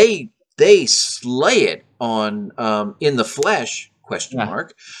and they slay it on In the Flesh ?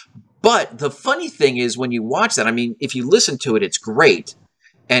 But the funny thing is when you watch that, I mean, if you listen to it, it's great,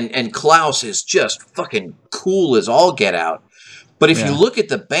 and Klaus is just fucking cool as all get out. But if you look at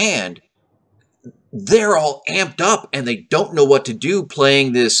the band, they're all amped up and they don't know what to do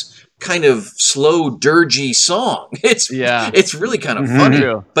playing this kind of slow, dirgy song. It's really kind of funny,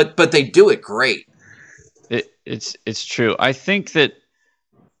 but they do it great. It's true. I think that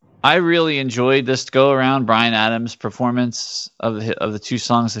I really enjoyed this go around Bryan Adams' performance of the two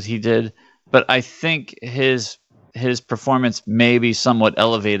songs that he did, but I think his performance may be somewhat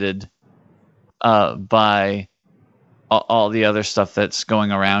elevated by all the other stuff that's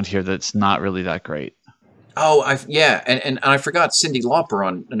going around here that's not really that great. Oh, and I forgot Cyndi Lauper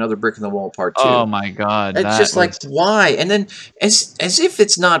on Another Brick in the Wall Part 2. Oh my God, it's just like, why? And then as if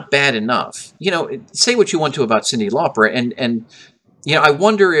it's not bad enough, say what you want to about Cyndi Lauper, and I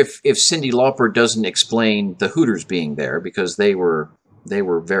wonder if Cyndi Lauper doesn't explain the Hooters being there, because they were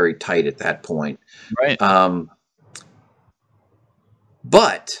very tight at that point, right?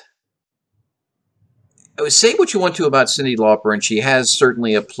 But say what you want to about Cyndi Lauper, and she has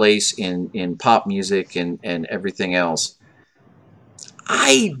certainly a place in pop music and everything else.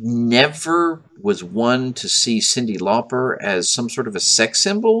 I never was one to see Cyndi Lauper as some sort of a sex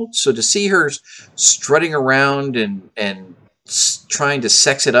symbol. So to see her strutting around and trying to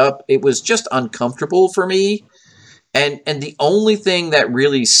sex it up, it was just uncomfortable for me. And the only thing that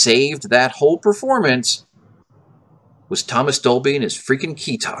really saved that whole performance was Thomas Dolby and his freaking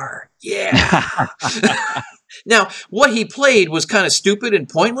guitar. Yeah. Now, what he played was kind of stupid and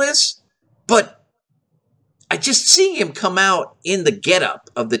pointless, but I just seeing him come out in the getup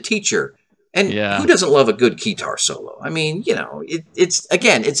of the teacher, and who doesn't love a good guitar solo? I mean, it's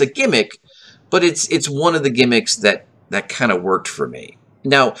a gimmick, but it's one of the gimmicks that kind of worked for me.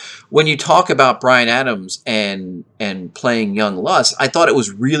 Now, when you talk about Bryan Adams and playing Young Lust, I thought it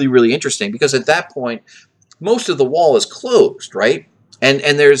was really, really interesting, because at that point, most of the wall is closed, right?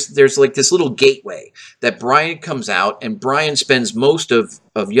 And there's like this little gateway that Bryan comes out, and Bryan spends most of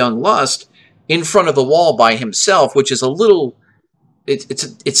Young Lust in front of the wall by himself, which is a little,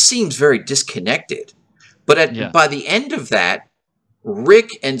 it seems very disconnected. But by the end of that,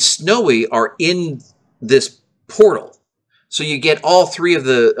 Rick and Snowy are in this portal. So you get all three of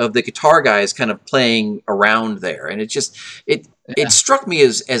the guitar guys kind of playing around there, and it struck me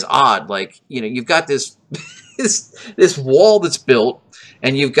as odd. Like, you've got this this wall that's built,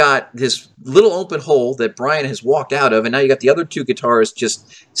 and you've got this little open hole that Brian has walked out of, and now you got the other two guitarists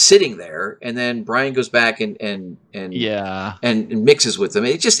just sitting there, and then Brian goes back and mixes with them.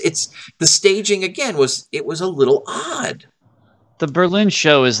 It's the staging again was a little odd. The Berlin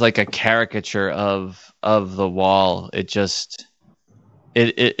show is like a caricature of the Wall. It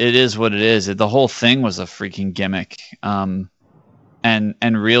is what it is. The whole thing was a freaking gimmick. And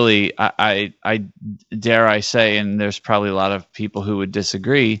really, I dare I say, and there's probably a lot of people who would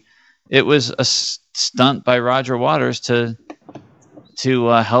disagree, it was a stunt by Roger Waters to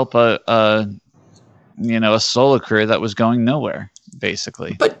help a solo career that was going nowhere,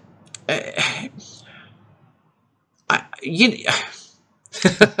 basically. But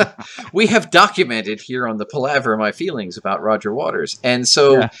we have documented here on the Palaver my feelings about Roger Waters, and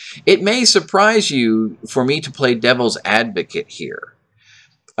so it may surprise you for me to play devil's advocate here.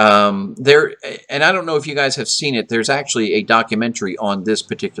 And I don't know if you guys have seen it. There's actually a documentary on this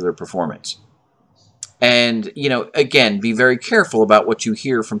particular performance, and again, be very careful about what you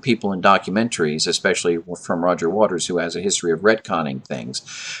hear from people in documentaries, especially from Roger Waters, who has a history of retconning things.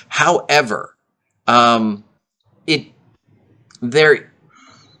 However,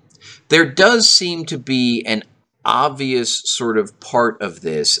 there does seem to be an obvious sort of part of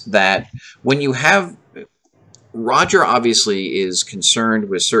this that when you have Roger obviously is concerned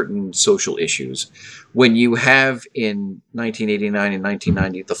with certain social issues. When you have in 1989 and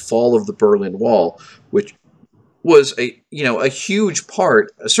 1990 the fall of the Berlin Wall, which was a huge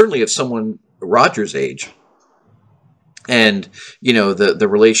part, certainly of someone Roger's age, and the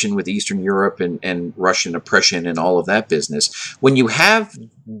relation with Eastern Europe and Russian oppression and all of that business. When you have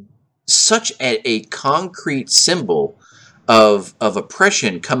such a concrete symbol of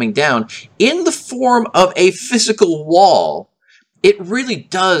oppression coming down in the form of a physical wall, it really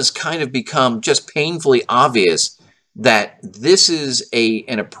does kind of become just painfully obvious that this is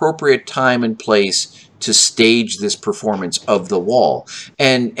an appropriate time and place to stage this performance of the Wall.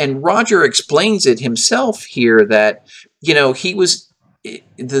 And Roger explains it himself here that, he was,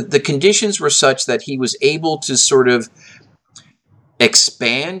 the conditions were such that he was able to sort of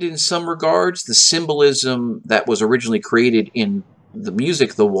expand in some regards the symbolism that was originally created in the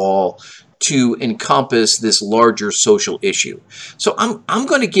music The Wall to encompass this larger social issue. So I'm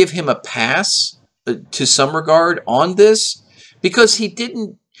going to give him a pass to some regard on this, because he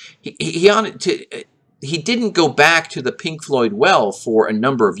didn't go back to the Pink Floyd well for a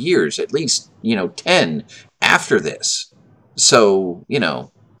number of years, at least 10 after this. So yeah,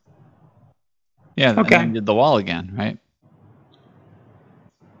 okay. And he did The Wall again, right?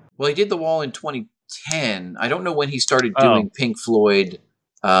 Well, he did The Wall in 2010. I don't know when he started doing Pink Floyd,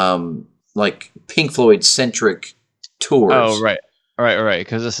 like Pink Floyd centric tours. Oh, right.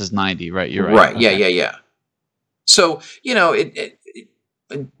 Because this is 90, right? You're right. Right. Okay. Yeah. So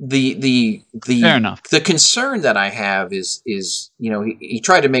the fair enough. The concern that I have is he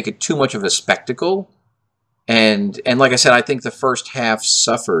tried to make it too much of a spectacle, and like I said, I think the first half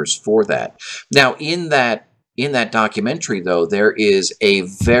suffers for that. Now in that documentary, though, there is a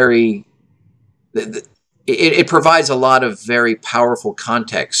very it provides a lot of very powerful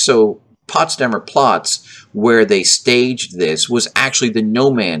context. So Potsdamer Platz, where they staged this, was actually the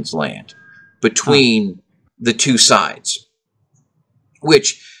no man's land between the two sides,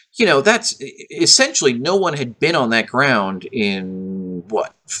 which, that's essentially no one had been on that ground in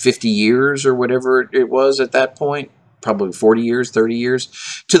 50 years or whatever it was at that point, probably 40 years, 30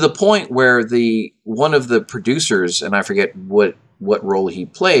 years, to the point where one of the producers, and I forget what role he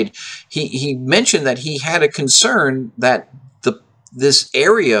played, he mentioned that he had a concern that this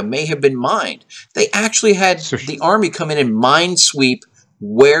area may have been mined. They actually had the army come in and mine sweep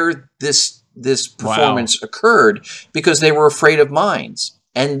where this performance occurred because they were afraid of mines.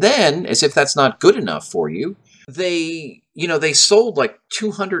 And then, as if that's not good enough for you, they sold like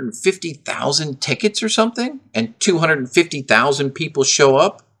 250,000 tickets or something, and 250,000 people show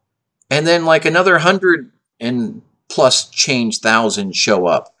up, and then like another 100 and plus change thousand show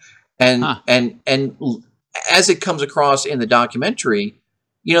up, and as it comes across in the documentary,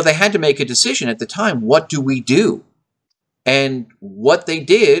 they had to make a decision at the time. What do we do? And what they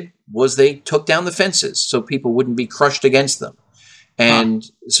did was they took down the fences so people wouldn't be crushed against them. And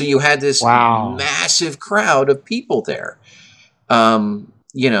so you had this massive crowd of people there. And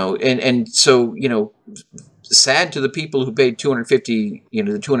so, sad to the people who paid 250,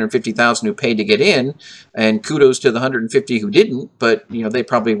 the 250,000 who paid to get in, and kudos to the 150 who didn't, but they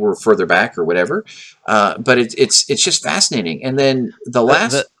probably were further back or whatever. But it's just fascinating. And then the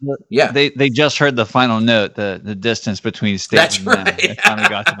last, they just heard the final note, the distance between stage and them. It finally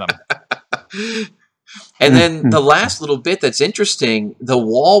got to them. And then the last little bit that's interesting, the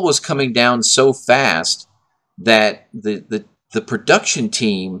wall was coming down so fast that the production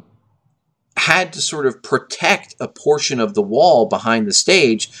team had to sort of protect a portion of the wall behind the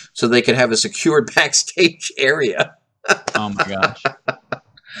stage so they could have a secured backstage area. Oh my gosh.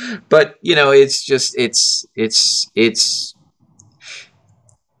 But, it's just, it's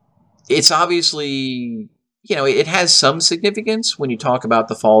obviously, it has some significance when you talk about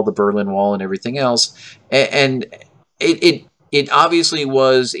the fall of the Berlin Wall and everything else. And it obviously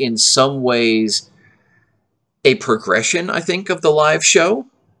was in some ways a progression, I think, of the live show.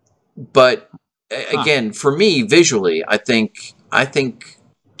 But again, for me, visually, I think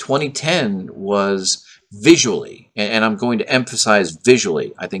 2010 was visually, and I'm going to emphasize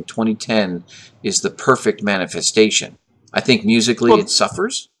visually, I think 2010 is the perfect manifestation. I think musically it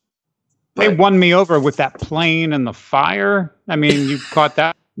suffers. They won me over with that plane and the fire. I mean, you caught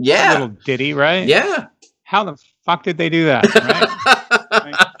that little ditty, right? Yeah. How the fuck did they do that?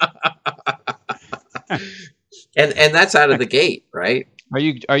 Right? And that's out of the gate, right? Are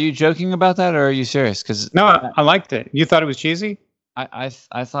you joking about that, or are you serious? Because no, I liked it. You thought it was cheesy? I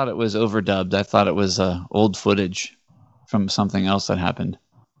thought it was overdubbed. I thought it was old footage from something else that happened.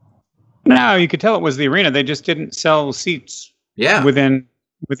 No, you could tell it was the arena. They just didn't sell seats. Yeah. Within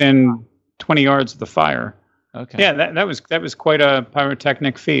 20 yards of the fire. Okay. Yeah, that was quite a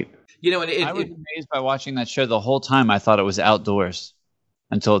pyrotechnic feat. I was amazed by watching that show the whole time. I thought it was outdoors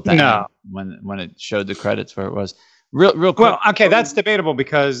until the end when it showed the credits where it was. Real quick. Well, okay, that's debatable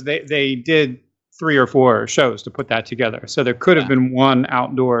because they did 3 or 4 shows to put that together. So there could have been one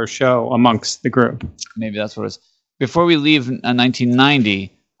outdoor show amongst the group. Maybe that's what it was. Before we leave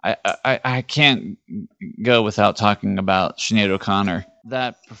 1990, I can't go without talking about Sinead O'Connor.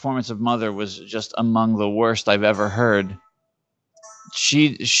 That performance of Mother was just among the worst I've ever heard.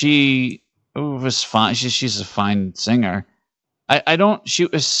 She was fine. She's a fine singer. She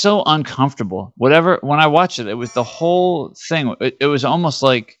was so uncomfortable. When I watched it, it was the whole thing. It was almost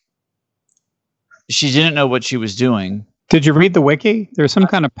like she didn't know what she was doing. Did you read the wiki? There's some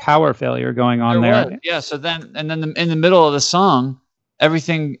kind of power failure going on there. Yeah. So then in the middle of the song,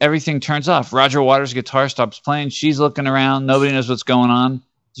 everything turns off. Roger Waters' guitar stops playing. She's looking around. Nobody knows what's going on.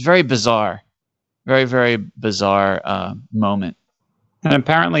 It's very bizarre. Very, very bizarre moment. And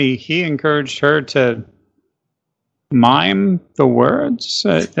apparently he encouraged her to mime the words,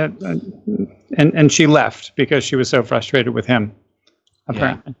 and she left because she was so frustrated with him.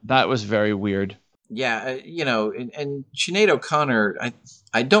 Apparently, that was very weird. Yeah, and Sinead O'Connor,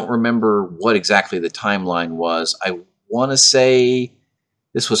 I don't remember what exactly the timeline was. I want to say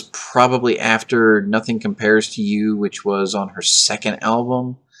this was probably after Nothing Compares to You, which was on her second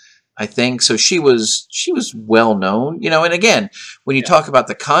album, I think. So she was well known, and again, when you talk about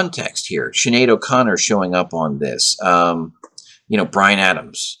the context here, Sinead O'Connor showing up on this, Bryan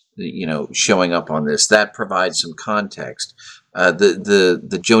Adams, showing up on this, that provides some context.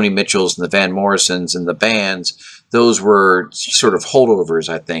 The Joni Mitchells and the Van Morrisons and the bands, those were sort of holdovers,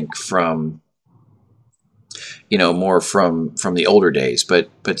 I think, from more from the older days, but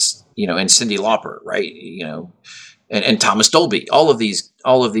and Cyndi Lauper, right? And Thomas Dolby, all of these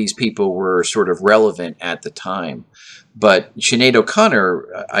people were sort of relevant at the time. But Sinead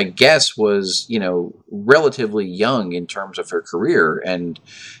O'Connor, I guess, was, relatively young in terms of her career. And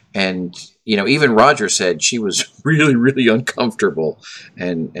even Roger said she was really, really uncomfortable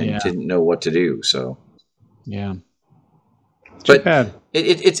and didn't know what to do. So, yeah. But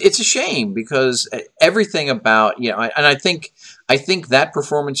it's a shame because everything about, and I think that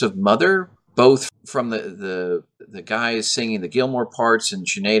performance of Mother, both from the guys singing the Gilmore parts and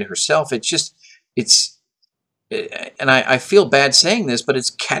Sinead herself, and I feel bad saying this, but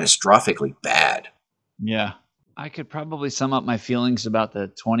it's catastrophically bad. Yeah. I could probably sum up my feelings about the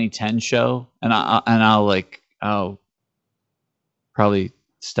 2010 show, and I'll probably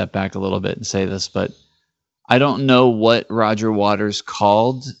step back a little bit and say this, but I don't know what Roger Waters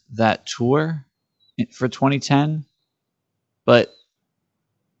called that tour for 2010, but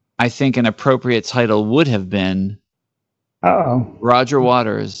I think an appropriate title would have been Roger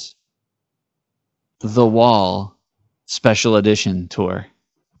Waters' The Wall Special Edition Tour.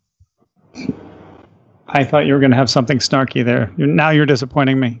 I thought you were going to have something snarky there. Now you're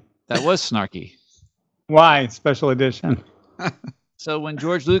disappointing me. That was snarky. Why Special Edition? So when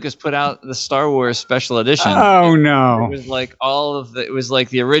George Lucas put out the Star Wars Special Edition, no, it was like it was like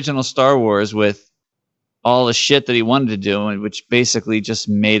the original Star Wars with all the shit that he wanted to do, and which basically just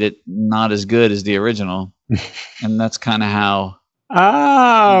made it not as good as the original. And that's kind of how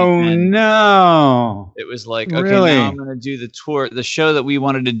Oh, no. It was like, okay, Really? now I'm going to do the tour, the show that we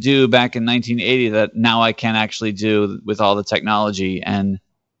wanted to do back in 1980 that now I can actually do with all the technology, and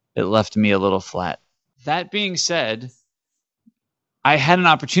it left me a little flat. That being said, I had an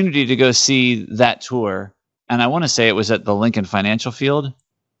opportunity to go see that tour, and I want to say it was at the Lincoln Financial Field,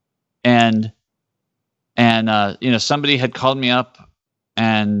 and somebody had called me up,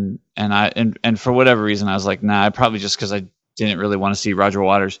 and for whatever reason I was like, nah, probably just because I didn't really want to see Roger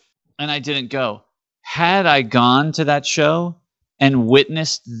Waters, and I didn't go. Had I gone to that show and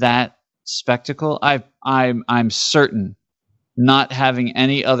witnessed that spectacle, I'm certain, not having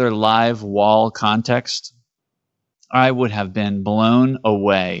any other live wall context, I would have been blown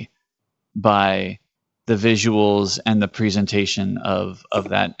away by the visuals and the presentation of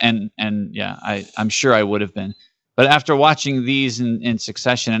that. And yeah, I'm sure I would have been. But after watching these in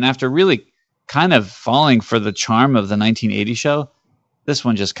succession, and after really kind of falling for the charm of the 1980 show, this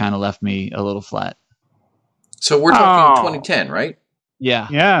one just kind of left me a little flat. So we're talking 2010, right? Yeah.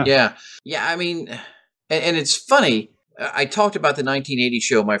 I mean, and it's funny. I talked about the 1980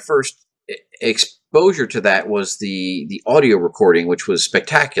 show. My first exposure to that was the audio recording, which was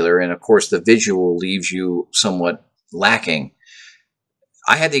spectacular, and of course the visual leaves you somewhat lacking.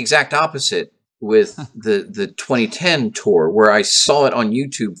 I had the exact opposite with the 2010 tour, where I saw it on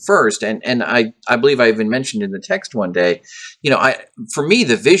YouTube first, and I believe I even mentioned in the text one day, for me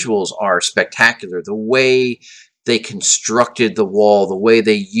the visuals are spectacular. The way they constructed the wall, the way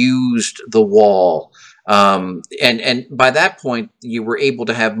they used the wall, and by that point you were able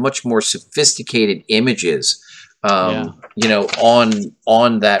to have much more sophisticated images, on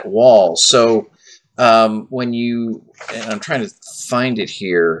that wall. So when you, and I'm trying to find it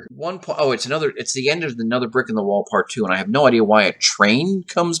here. It's the end of Another Brick in the Wall Part 2, and I have no idea why a train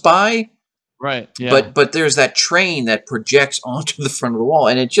comes by. Right. Yeah. But there's that train that projects onto the front of the wall,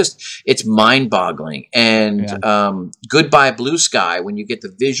 and it's mind-boggling. And Goodbye Blue Sky, when you get the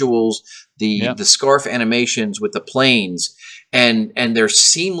visuals, the scarf animations with the planes, and they're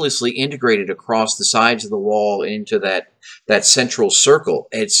seamlessly integrated across the sides of the wall into that central circle.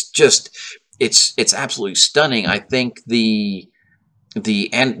 It's absolutely stunning. I think the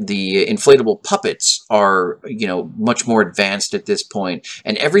inflatable puppets are, much more advanced at this point,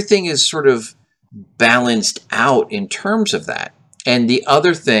 and everything is sort of balanced out in terms of that. And the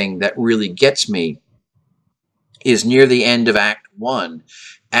other thing that really gets me is near the end of Act 1,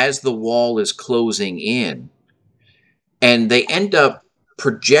 as the wall is closing in, and they end up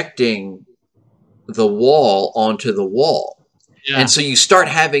projecting the wall onto the wall. Yeah. And so you start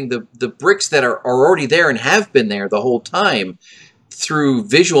having the bricks that are already there and have been there the whole time, through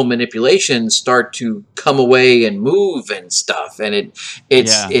visual manipulation, start to come away and move and stuff. And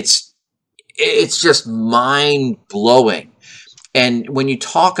it's just mind-blowing. And when you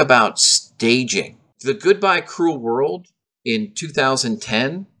talk about staging, the Goodbye Cruel World in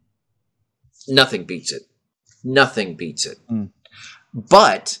 2010, nothing beats it. Nothing beats it.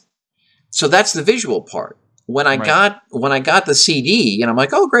 But, so that's the visual part. When I got the CD, and I'm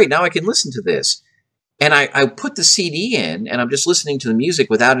like, oh great, now I can listen to this. And I put the CD in, and I'm just listening to the music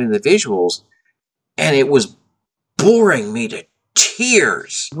without any of the visuals, and it was boring me to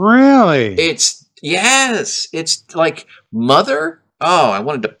tears. Really? It's like Mother. Oh, I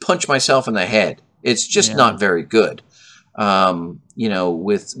wanted to punch myself in the head. It's just not very good.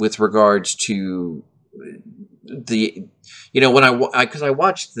 With regards to the, because I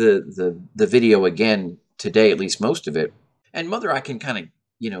watched the video again today, at least most of it, and Mother I can kind of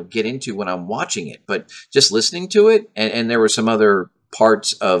get into when I'm watching it, but just listening to it, and there were some other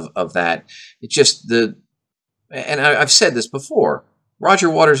parts of that. It's just and I've said this before,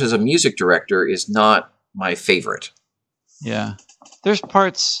 Roger Waters as a music director is not my favorite. Yeah, there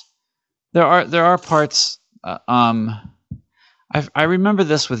are parts. I remember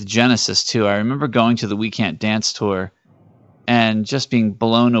this with Genesis too. I remember going to the We Can't Dance tour and just being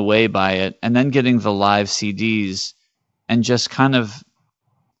blown away by it, and then getting the live CDs and just kind of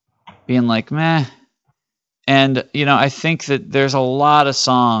being like, meh. And, I think that there's a lot of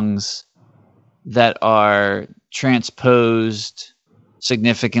songs that are transposed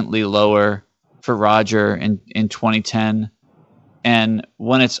significantly lower for Roger in 2010. And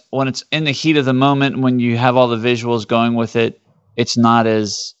when it's in the heat of the moment, when you have all the visuals going with it, it's not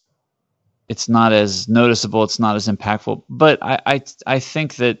as noticeable, it's not as impactful. But I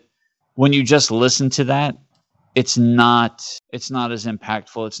think that when you just listen to that, it's not as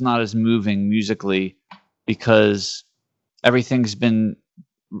impactful, it's not as moving musically, because everything's been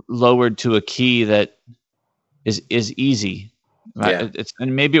lowered to a key that is easy. Right? Yeah.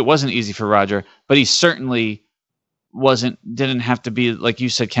 And maybe it wasn't easy for Roger, but he certainly didn't have to be, like you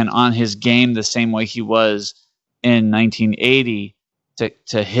said, Ken, on his game the same way he was in 1980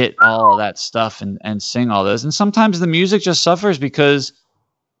 to hit all of that stuff and sing all those. And sometimes the music just suffers because,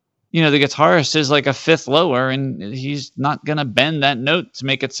 you know, the guitarist is like a fifth lower and he's not going to bend that note to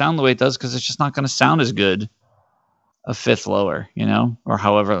make it sound the way it does because it's just not going to sound as good a fifth lower, you know, or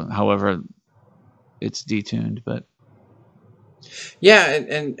however it's detuned. But yeah,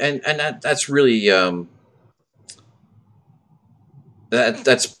 and that's really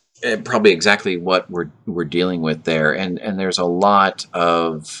that's probably exactly what we're dealing with there, and there's a lot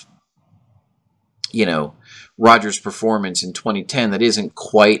of, you know, Roger's performance in 2010 that isn't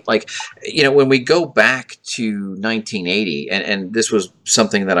quite like, you know, when we go back to 1980, and this was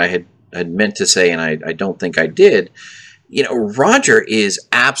something that I had meant to say, and I don't think I did. You know, Roger is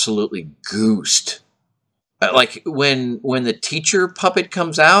absolutely goosed. Like when the teacher puppet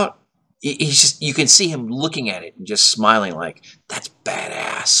comes out, he's just, you can see him looking at it and just smiling like, that's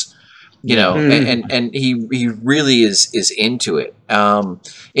badass. You know, and he really is into it.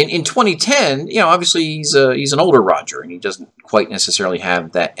 In 2010, you know, obviously he's an older Roger and he doesn't quite necessarily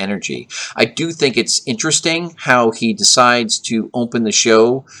have that energy. I do think it's interesting how he decides to open the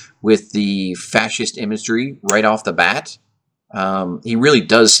show with the fascist imagery right off the bat. He really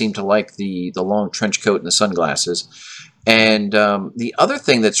does seem to like the long trench coat and the sunglasses. And the other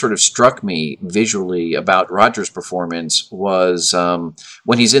thing that sort of struck me visually about Roger's performance was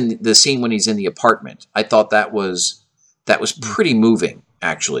when he's in the scene when he's in the apartment. I thought that was pretty moving,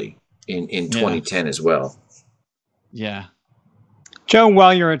 actually, in 2010 as well. Yeah. Joe,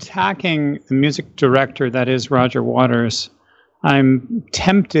 while you're attacking the music director that is Roger Waters, I'm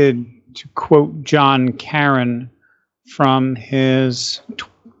tempted to quote John Caron from his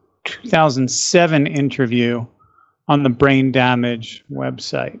 2007 interview on the Brain Damage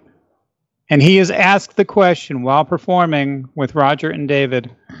website. And he is asked the question while performing with Roger and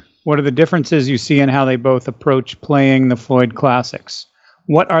David, what are the differences you see in how they both approach playing the Floyd classics?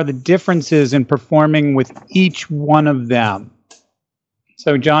 What are the differences in performing with each one of them?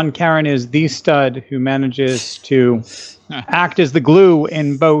 So John Caron is the stud who manages to act as the glue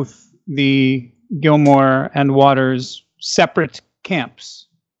in both the Gilmour and Waters separate camps.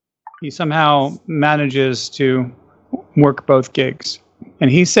 He somehow manages to work both gigs.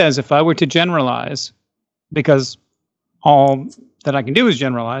 And he says, if I were to generalize, because all that I can do is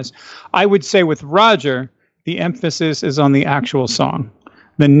generalize, I would say with Roger, the emphasis is on the actual song,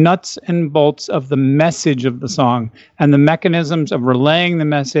 the nuts and bolts of the message of the song, and the mechanisms of relaying the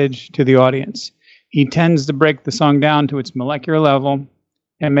message to the audience. He tends to break the song down to its molecular level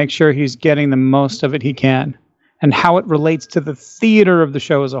and make sure he's getting the most of it he can, and how it relates to the theater of the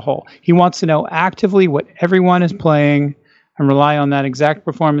show as a whole. He wants to know actively what everyone is playing and rely on that exact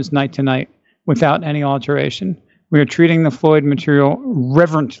performance night to night without any alteration. We are treating the Floyd material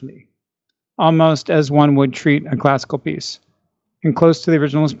reverently, almost as one would treat a classical piece, and close to the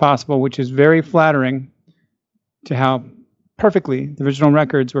original as possible, which is very flattering to how perfectly the original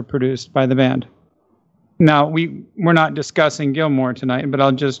records were produced by the band. Now, we're not discussing Gilmour tonight, but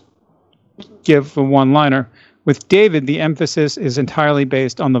I'll just give a one-liner. With David, the emphasis is entirely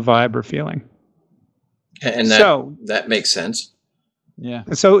based on the vibe or feeling. And that makes sense. Yeah.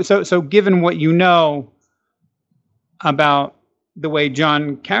 So given what you know about the way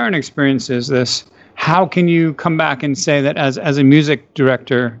John Caron experiences this, how can you come back and say that as a music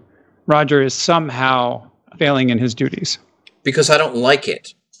director, Roger is somehow failing in his duties? Because I don't like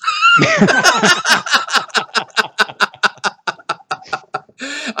it.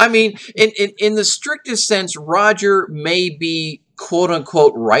 I mean, in the strictest sense, Roger may be quote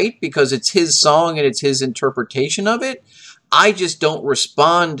unquote right because it's his song and it's his interpretation of it. I just don't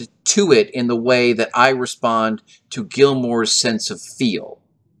respond to it in the way that I respond to Gilmour's sense of feel.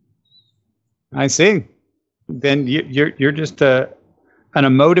 I see. Then you're just an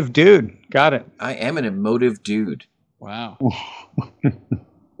emotive dude. Got it. I am an emotive dude. Wow.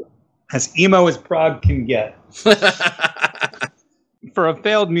 As emo as Prague can get. For a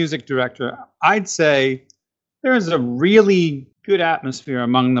failed music director, I'd say there's a really good atmosphere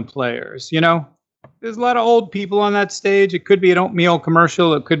among the players. You know, there's a lot of old people on that stage. It could be an oatmeal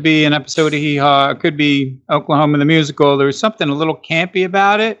commercial. It could be an episode of Hee Haw. It could be Oklahoma the Musical. There's something a little campy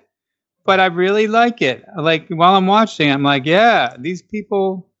about it, but I really like it. Like, while I'm watching, I'm like, yeah, these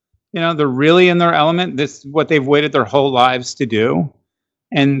people, you know, they're really in their element. This is what they've waited their whole lives to do,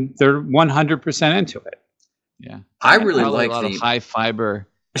 and they're 100% into it. Yeah, I really like a lot of high fiber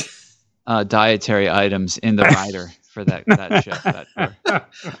dietary items in the rider for that show. That tour.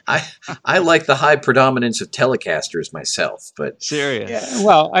 I like the high predominance of Telecasters myself, but Serious. Yeah,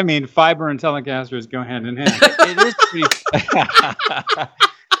 well, I mean, fiber and Telecasters go hand in hand. It is pretty.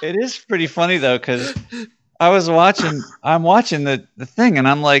 It is pretty funny though, because I'm watching the thing, and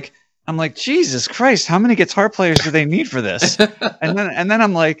I'm like, Jesus Christ, how many guitar players do they need for this? And then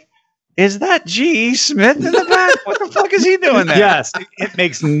I'm like, is that G.E. Smith in the back? What the fuck is he doing there? Yes, it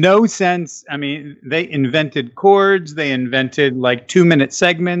makes no sense. I mean, they invented chords. They invented like 2-minute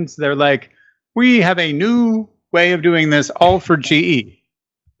segments. They're like, we have a new way of doing this, all for GE.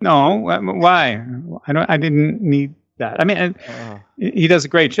 No, why? I didn't need that. I mean, he does a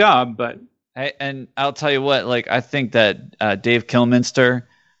great job, but And I'll tell you what, like, I think that Dave Kilminster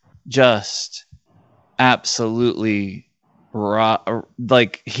just absolutely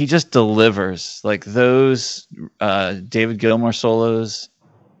like, he just delivers. Like, those David Gilmour solos,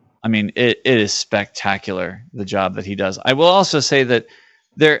 I mean, it is spectacular, the job that he does. I will also say that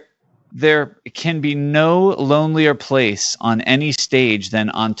there can be no lonelier place on any stage than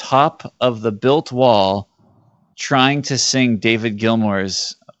on top of the built wall trying to sing David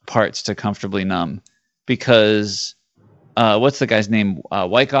Gilmour's parts to Comfortably Numb, because what's the guy's name?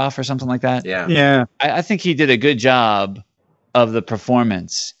 Wyckoff or something like that? yeah. I think he did a good job of the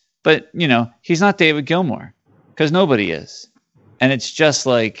performance, but he's not David Gilmour, because nobody is. And it's just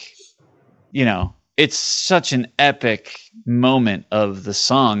like, it's such an epic moment of the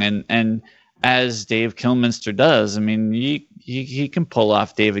song. And as Dave Kilminster does, I mean, he can pull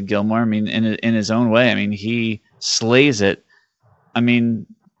off David Gilmour. I mean, in his own way. I mean, he slays it. I mean,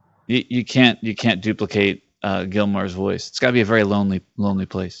 you can't duplicate Gilmour's voice. It's got to be a very lonely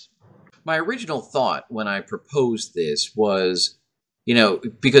place. My original thought when I proposed this was,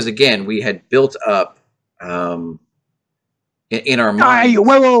 because again, we had built up in our minds.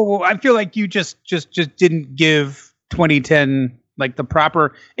 Whoa! I feel like you just didn't give 2010 like the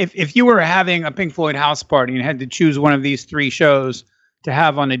proper. If you were having a Pink Floyd house party and had to choose one of these 3 shows to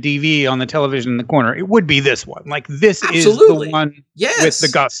have on a DV on the television in the corner, it would be this one. Like, this Absolutely. is the one with the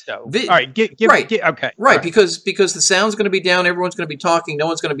gusto. All right, okay. Right, because the sound's going to be down, everyone's going to be talking, no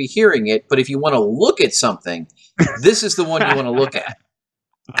one's going to be hearing it. But if you want to look at something, this is the one you want to look at.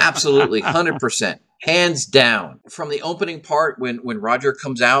 Absolutely, 100%, hands down. From the opening part, when Roger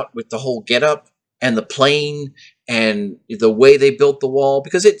comes out with the whole getup and the plane and the way they built the wall,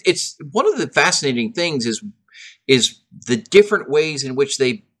 because it's one of the fascinating things is the different ways in which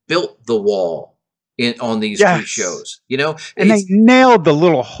they built the wall on these 3 shows, and they nailed the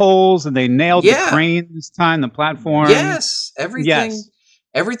little holes, and they nailed the crane this time, the platform. Yes,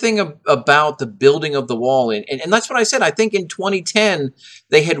 everything about the building of the wall, and that's what I said. I think in 2010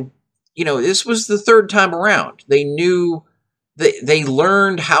 they had, this was the 3rd time around. They knew they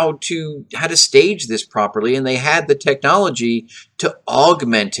learned how to stage this properly, and they had the technology to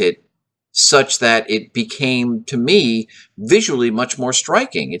augment it such that it became, to me, visually much more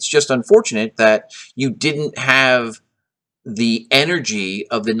striking. It's just unfortunate that you didn't have the energy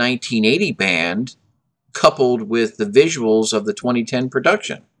of the 1980 band coupled with the visuals of the 2010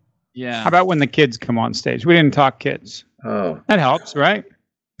 production. Yeah. How about when the kids come on stage? We didn't talk kids. Oh. That helps, right?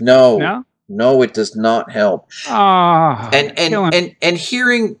 No, it does not help. And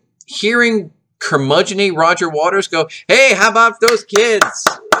hearing curmudgeon-y Roger Waters go, "Hey, how about those kids?"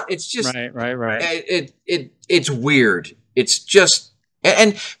 It's just right. It's weird. It's just,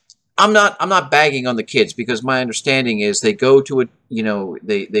 and I'm not bagging on the kids, because my understanding is they go to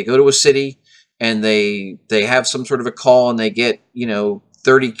they go to a city and they have some sort of a call, and they get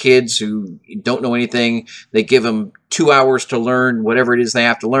 30 kids who don't know anything. They give them 2 hours to learn whatever it is they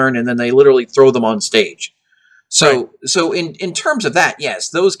have to learn, and then they literally throw them on stage. So in terms of that, yes,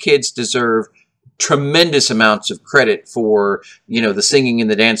 those kids deserve tremendous amounts of credit for, the singing and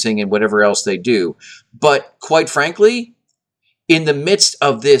the dancing and whatever else they do. But quite frankly, in the midst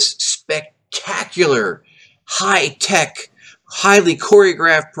of this spectacular, high-tech, highly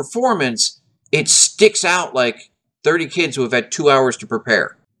choreographed performance, it sticks out like 30 kids who have had 2 hours to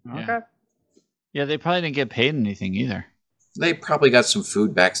prepare. Okay. Yeah, they probably didn't get paid anything either. They probably got some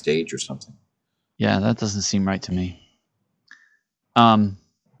food backstage or something. Yeah, that doesn't seem right to me.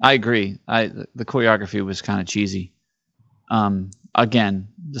 I agree. The choreography was kind of cheesy. Again,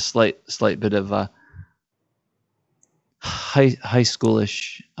 the slight bit of high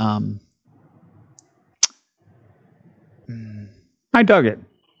schoolish. I dug it.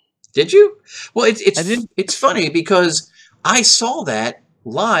 Did you? Well, it's funny because I saw that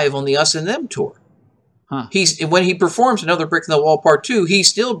live on the Us and Them tour. Huh. When he performs Another Brick in the Wall Part 2, he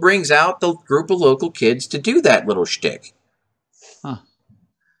still brings out the group of local kids to do that little shtick. Huh.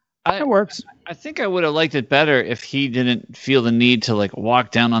 That works. I think I would have liked it better if he didn't feel the need to like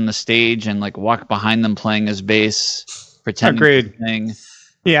walk down on the stage and like walk behind them playing his bass, pretending Agreed. to sing.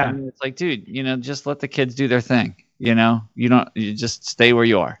 Yeah. I mean, it's like, dude, just let the kids do their thing. You just stay where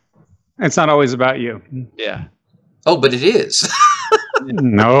you are. It's not always about you. Yeah. Oh, but it is.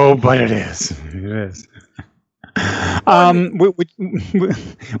 No, but it is. It is.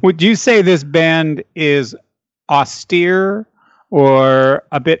 Would you say this band is austere or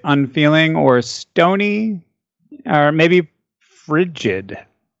a bit unfeeling or stony or maybe frigid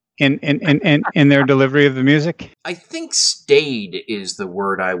in their delivery of the music? I think staid is the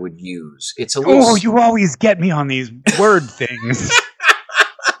word I would use. It's a little. Oh, you always get me on these word things.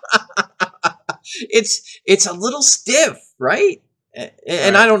 It's a little stiff, right?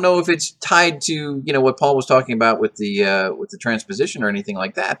 And I don't know if it's tied to what Paul was talking about with the transposition or anything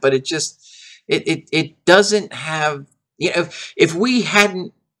like that, but it just it doesn't have if we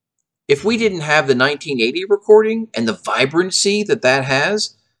didn't have the 1980 recording and the vibrancy that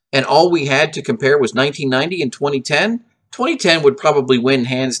has, and all we had to compare was 1990 and 2010 would probably win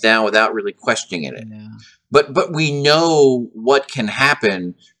hands down without really questioning it. Yeah. But we know what can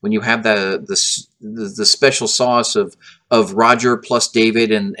happen when you have the special sauce of Roger plus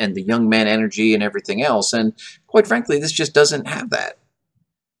David and the young man energy and everything else. And quite frankly, this just doesn't have that.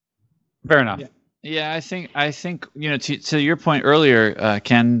 Fair enough. Yeah, I think to your point earlier,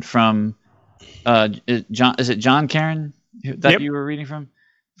 Ken, from John, is it John Caron that you were reading from?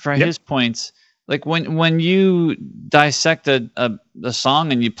 For his points, like when you dissect a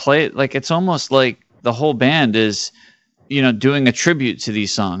song and you play it, like it's almost like the whole band is, doing a tribute to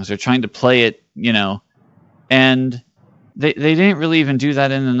these songs. They're trying to play it, and they didn't really even do that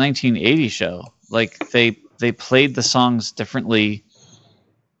in the 1980 show. Like they played the songs differently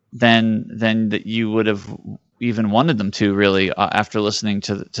than that you would have even wanted them to, really, after listening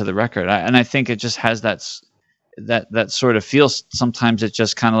to the record. And I think it just has that sort of feel. Sometimes it's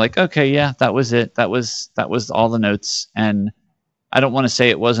just kind of like, okay, yeah, that was it. That was all the notes. And I don't want to say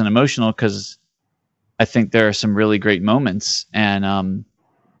it wasn't emotional, because I think there are some really great moments, and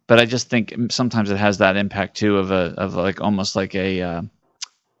but I just think sometimes it has that impact too of like almost like a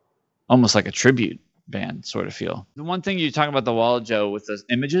tribute band sort of feel. The one thing you talk about the wall, Joe, with the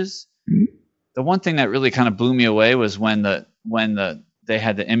images, the one thing that really kind of blew me away was when they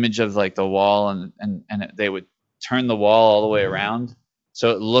had the image of like the wall and they would turn the wall all the way around,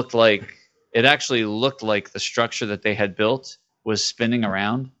 so it actually looked like the structure that they had built was spinning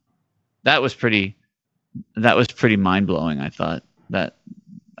around. That was pretty mind-blowing. I thought that.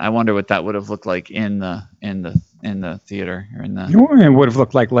 I wonder what that would have looked like in the theater or in the. It would have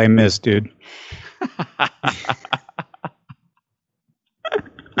looked like Les Mis, dude.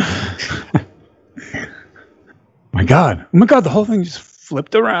 My God! Oh my God! The whole thing just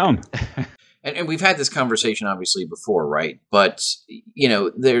flipped around. And we've had this conversation obviously before, right? But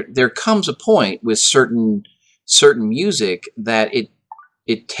there comes a point with certain music that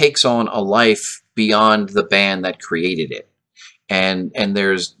it takes on a life beyond the band that created it. And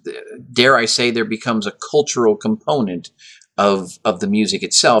there's, dare I say, there becomes a cultural component of the music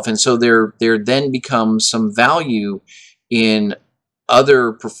itself. And so there then becomes some value in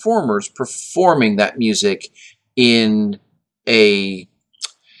other performers performing that music in a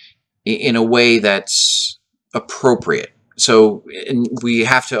way that's appropriate. So we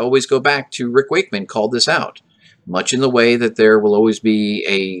have to always go back to Rick Wakeman called this out, much in the way that there will always be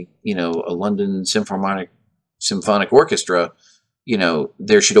a London Symphonic Orchestra.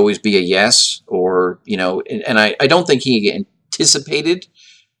 There should always be a yes, or, and I don't think he anticipated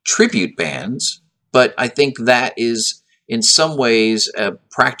tribute bands, but I think that is in some ways a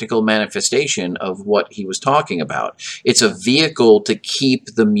practical manifestation of what he was talking about. It's a vehicle to keep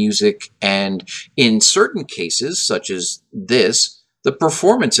the music, and in certain cases, such as this, the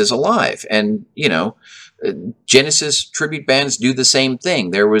performances alive. And, Genesis tribute bands do the same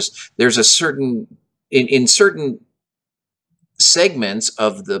thing. There's a certain, in certain segments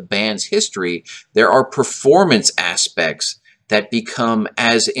of the band's history, there are performance aspects that become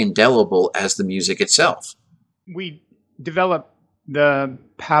as indelible as the music itself. We develop the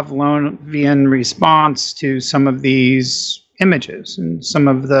Pavlovian response to some of these images and some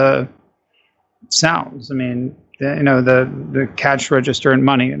of the sounds. I mean, the cash register and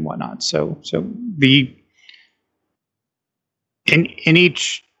money and whatnot. So in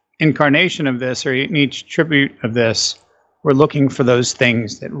each incarnation of this, or in each tribute of this, we're looking for those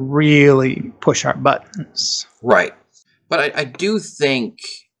things that really push our buttons. Right. But I do think,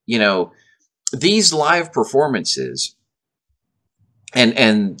 these live performances and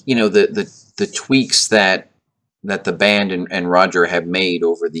the tweaks that that the band and Roger have made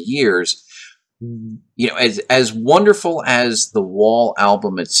over the years. You know, as wonderful as the Wall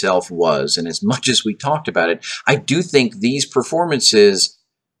album itself was, and as much as we talked about it, I do think these performances,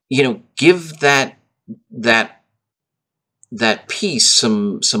 you know, give that piece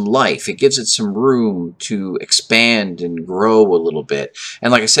some life. It gives it some room to expand and grow a little bit.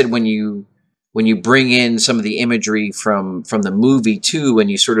 And like I said, when you bring in some of the imagery from the movie too,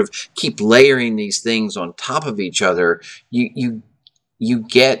 and you sort of keep layering these things on top of each other, you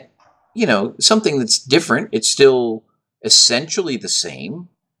get, you know, something that's different. It's still essentially the same,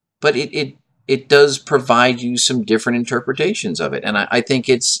 but it does provide you some different interpretations of it. And I think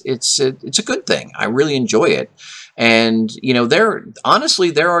it's a good thing. I really enjoy it. And, you know, there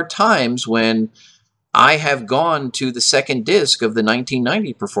are times when I have gone to the second disc of the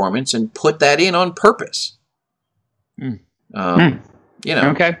 1990 performance and put that in on purpose. You know,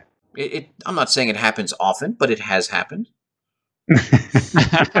 Okay. I'm not saying it happens often, but it has happened.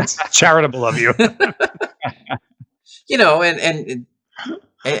 That's charitable of you. You know, and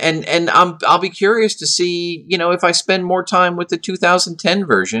I'll be curious to see, you know, if I spend more time with the 2010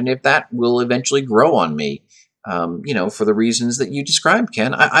 version, if that will eventually grow on me. You know, for the reasons that you described,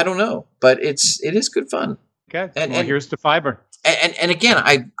 Ken. I don't know, but it is good fun. Okay. And here's to fiber. And again,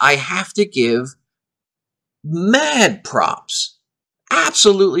 I have to give mad props,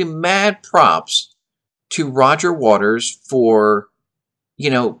 absolutely mad props to Roger Waters for, you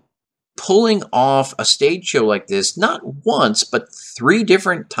know, pulling off a stage show like this, not once, but 3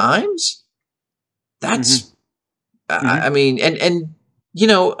 different times. That's, I mean, and you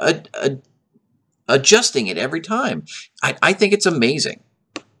know, adjusting it every time. I think it's amazing.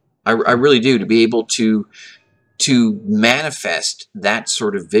 I really do, to be able to manifest that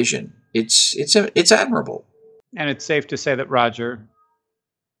sort of vision. It's admirable. And it's safe to say that Roger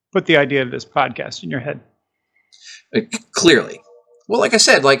put the idea of this podcast in your head. Clearly. Well, like I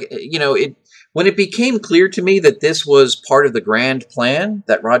said, like, you know, when it became clear to me that this was part of the grand plan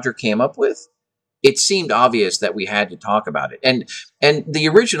that Roger came up with, it seemed obvious that we had to talk about it. And the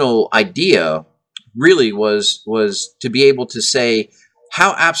original idea really was to be able to say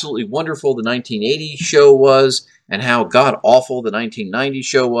how absolutely wonderful the 1980 show was and how god awful the 1990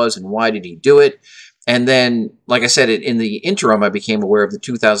 show was and why did he do it. And then, like I said, in the interim, I became aware of the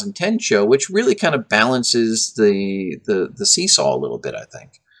 2010 show, which really kind of balances the seesaw a little bit, I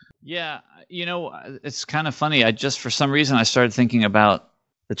think. Yeah, you know, it's kind of funny. For some reason, I started thinking about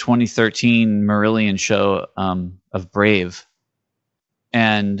the 2013 Marillion show of Brave.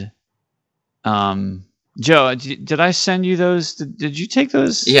 And Joe, did I send you those? Did you take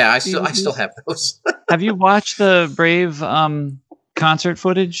those? Yeah, I still have those. Have you watched the Brave concert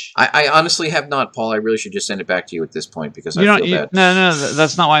footage? I honestly have not, Paul. I really should just send it back to you at this point because I feel bad. No,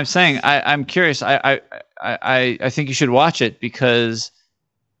 that's not what I'm saying. I'm curious. I think you should watch it because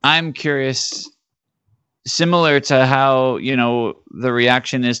I'm curious. Similar to how, you know, the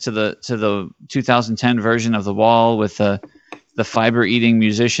reaction is to the 2010 version of The Wall with the fiber eating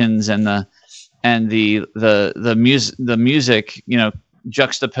musicians and the music, you know,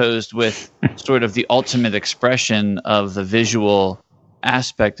 juxtaposed with sort of the ultimate expression of the visual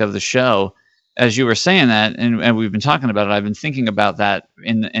aspect of the show. As you were saying that, and we've been talking about it, I've been thinking about that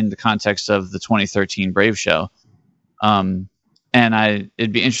in the context of the 2013 Brave show. And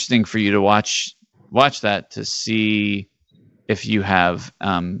it'd be interesting for you to watch that to see if you have,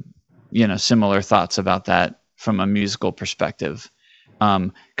 you know, similar thoughts about that from a musical perspective.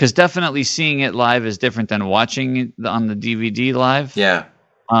 Because definitely seeing it live is different than watching it on the DVD live. Yeah.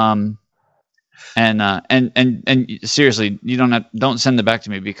 And seriously, you don't send it back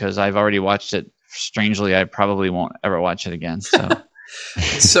to me because I've already watched it. Strangely, I probably won't ever watch it again. So,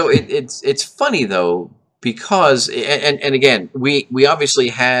 so it's funny though, because and again, we obviously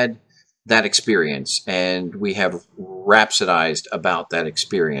had that experience and we have rhapsodized about that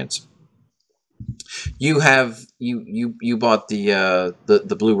experience. You bought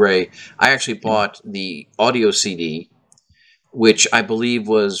the Blu-ray. I actually bought the audio CD, which I believe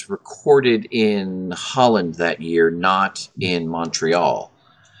was recorded in Holland that year, not in Montreal.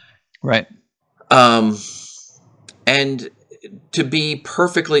 Right. And to be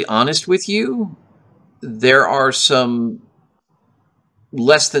perfectly honest with you, there are some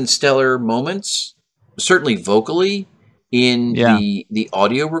less than stellar moments, certainly vocally, in the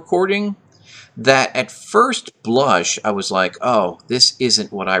audio recording, that at first blush, I was like, oh, this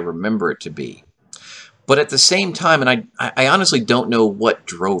isn't what I remember it to be. But at the same time, and I honestly don't know what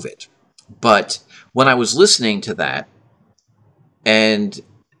drove it, but when I was listening to that, and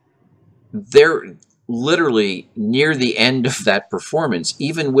there, literally near the end of that performance,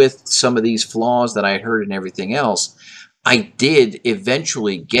 even with some of these flaws that I had heard and everything else, I did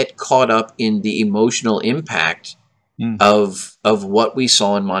eventually get caught up in the emotional impact of what we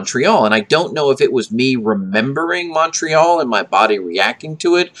saw in Montreal. And I don't know if it was me remembering Montreal and my body reacting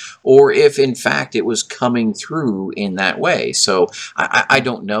to it, or if in fact it was coming through in that way. So I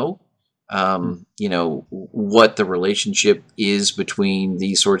don't know, what the relationship is between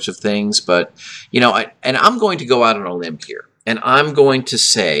these sorts of things. But, I'm going to go out on a limb here. And I'm going to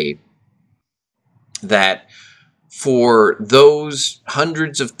say that for those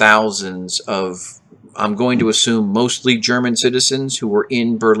hundreds of thousands of, I'm going to assume mostly German citizens who were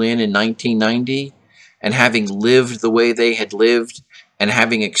in Berlin in 1990 and having lived the way they had lived and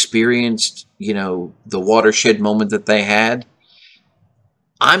having experienced, the watershed moment that they had,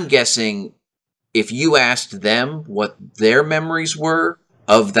 I'm guessing if you asked them what their memories were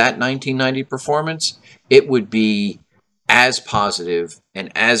of that 1990 performance, it would be as positive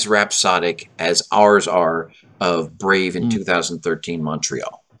and as rhapsodic as ours are of Brave in 2013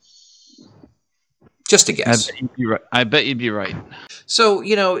 Montreal. Just a guess. I bet you'd be right. So,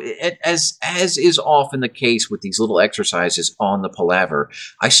 as is often the case with these little exercises on the Palaver,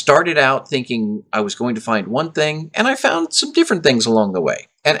 I started out thinking I was going to find one thing, and I found some different things along the way.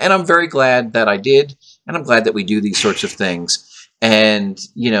 And I'm very glad that I did, and I'm glad that we do these sorts of things. And,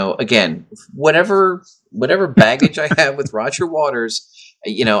 again, whatever baggage I have with Roger Waters,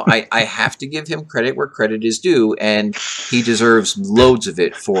 I have to give him credit where credit is due, and he deserves loads of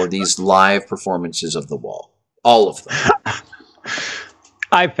it for these live performances of The Wall. All of them.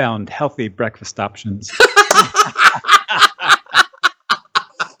 I found healthy breakfast options.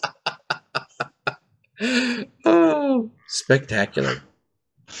 Oh, spectacular.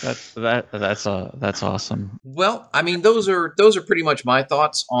 That's awesome. Well, I mean, those are pretty much my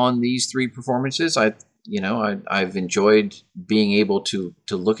thoughts on these three performances. I've enjoyed being able to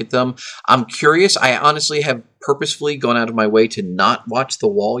look at them. I'm curious. I honestly have purposefully gone out of my way to not watch The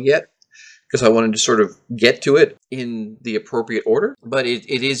Wall yet, because I wanted to sort of get to it in the appropriate order. But it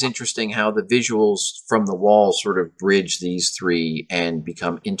is interesting how the visuals from The Wall sort of bridge these three and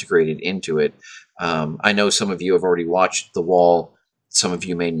become integrated into it. I know some of you have already watched The Wall. Some of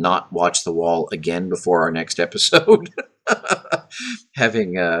you may not watch The Wall again before our next episode.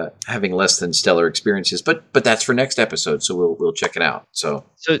 having less than stellar experiences, but that's for next episode, so we'll check it out. So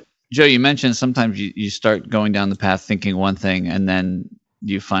Joe, you mentioned sometimes you start going down the path thinking one thing and then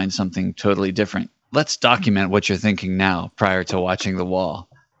you find something totally different. Let's document what you're thinking now prior to watching The Wall.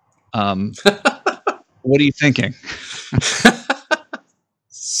 What are you thinking?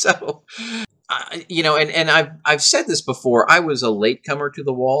 So, and I've said this before. I was a latecomer to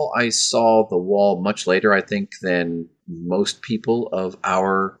The Wall. I saw The Wall much later, I think, than most people of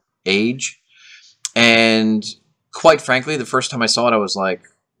our age. And quite frankly, the first time I saw it, I was like,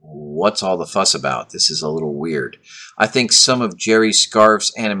 what's all the fuss about? This is a little weird. I think some of Jerry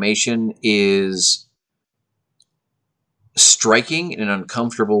Scarf's animation is striking in an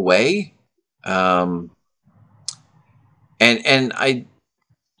uncomfortable way. And I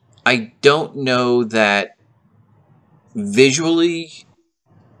don't know that visually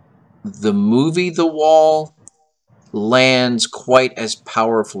the movie The Wall lands quite as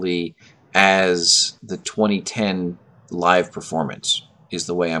powerfully as the 2010 live performance, is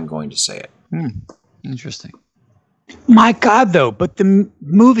the way I'm going to say it. Interesting. My God, though, but the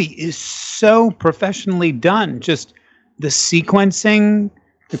movie is so professionally done. Just the sequencing,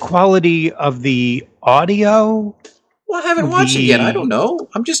 the quality of the audio. Well, I haven't watched it yet. I don't know.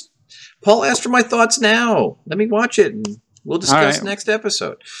 Paul asked for my thoughts now. Let me watch it, and we'll discuss next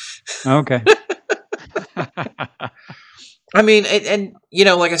episode. Okay. I mean, and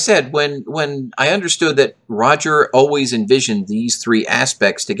like I said, when I understood that Roger always envisioned these three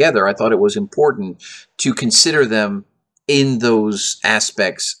aspects together, I thought it was important to consider them in those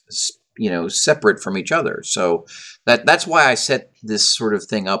aspects, separate from each other. So that's why I set this sort of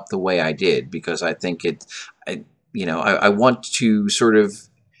thing up the way I did, because I think I want to sort of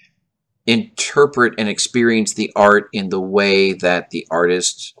interpret and experience the art in the way that the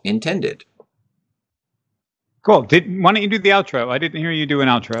artist intended. Cool. Why don't you do the outro? I didn't hear you do an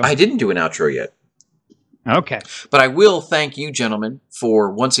outro. I didn't do an outro yet. Okay. But I will thank you, gentlemen,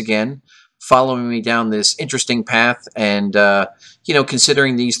 for once again following me down this interesting path and,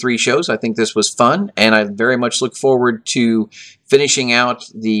 considering these three shows. I think this was fun, and I very much look forward to finishing out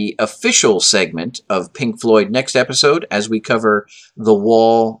the official segment of Pink Floyd next episode as we cover The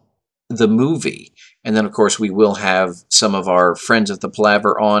Wall, the movie. And then, of course, we will have some of our friends of the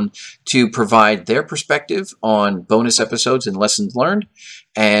Palaver on to provide their perspective on bonus episodes and lessons learned.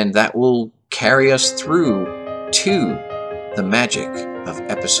 And that will carry us through to the magic of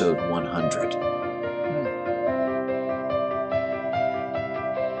episode 100.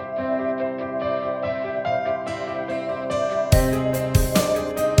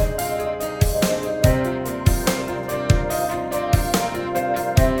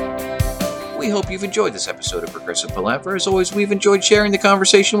 We hope you've enjoyed this episode of Progressive Palaver. As always, we've enjoyed sharing the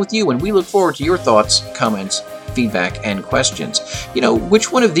conversation with you, and we look forward to your thoughts, comments, feedback, and questions.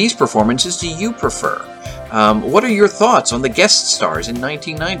 Which one of these performances do you prefer? What are your thoughts on the guest stars in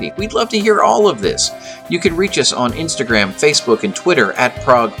 1990? We'd love to hear all of this. You can reach us on Instagram, Facebook, and Twitter at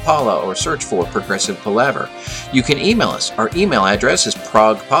ProgPala, or search for Progressive Palaver. You can email us. Our email address is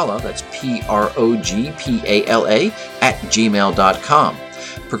progpala, that's PROGPALA, @gmail.com.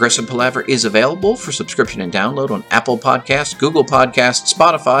 Progressive Palaver is available for subscription and download on Apple Podcasts, Google Podcasts,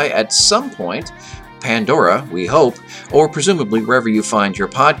 Spotify at some point, Pandora, we hope, or presumably wherever you find your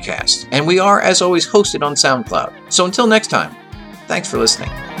podcasts. And we are, as always, hosted on SoundCloud. So until next time, thanks for listening.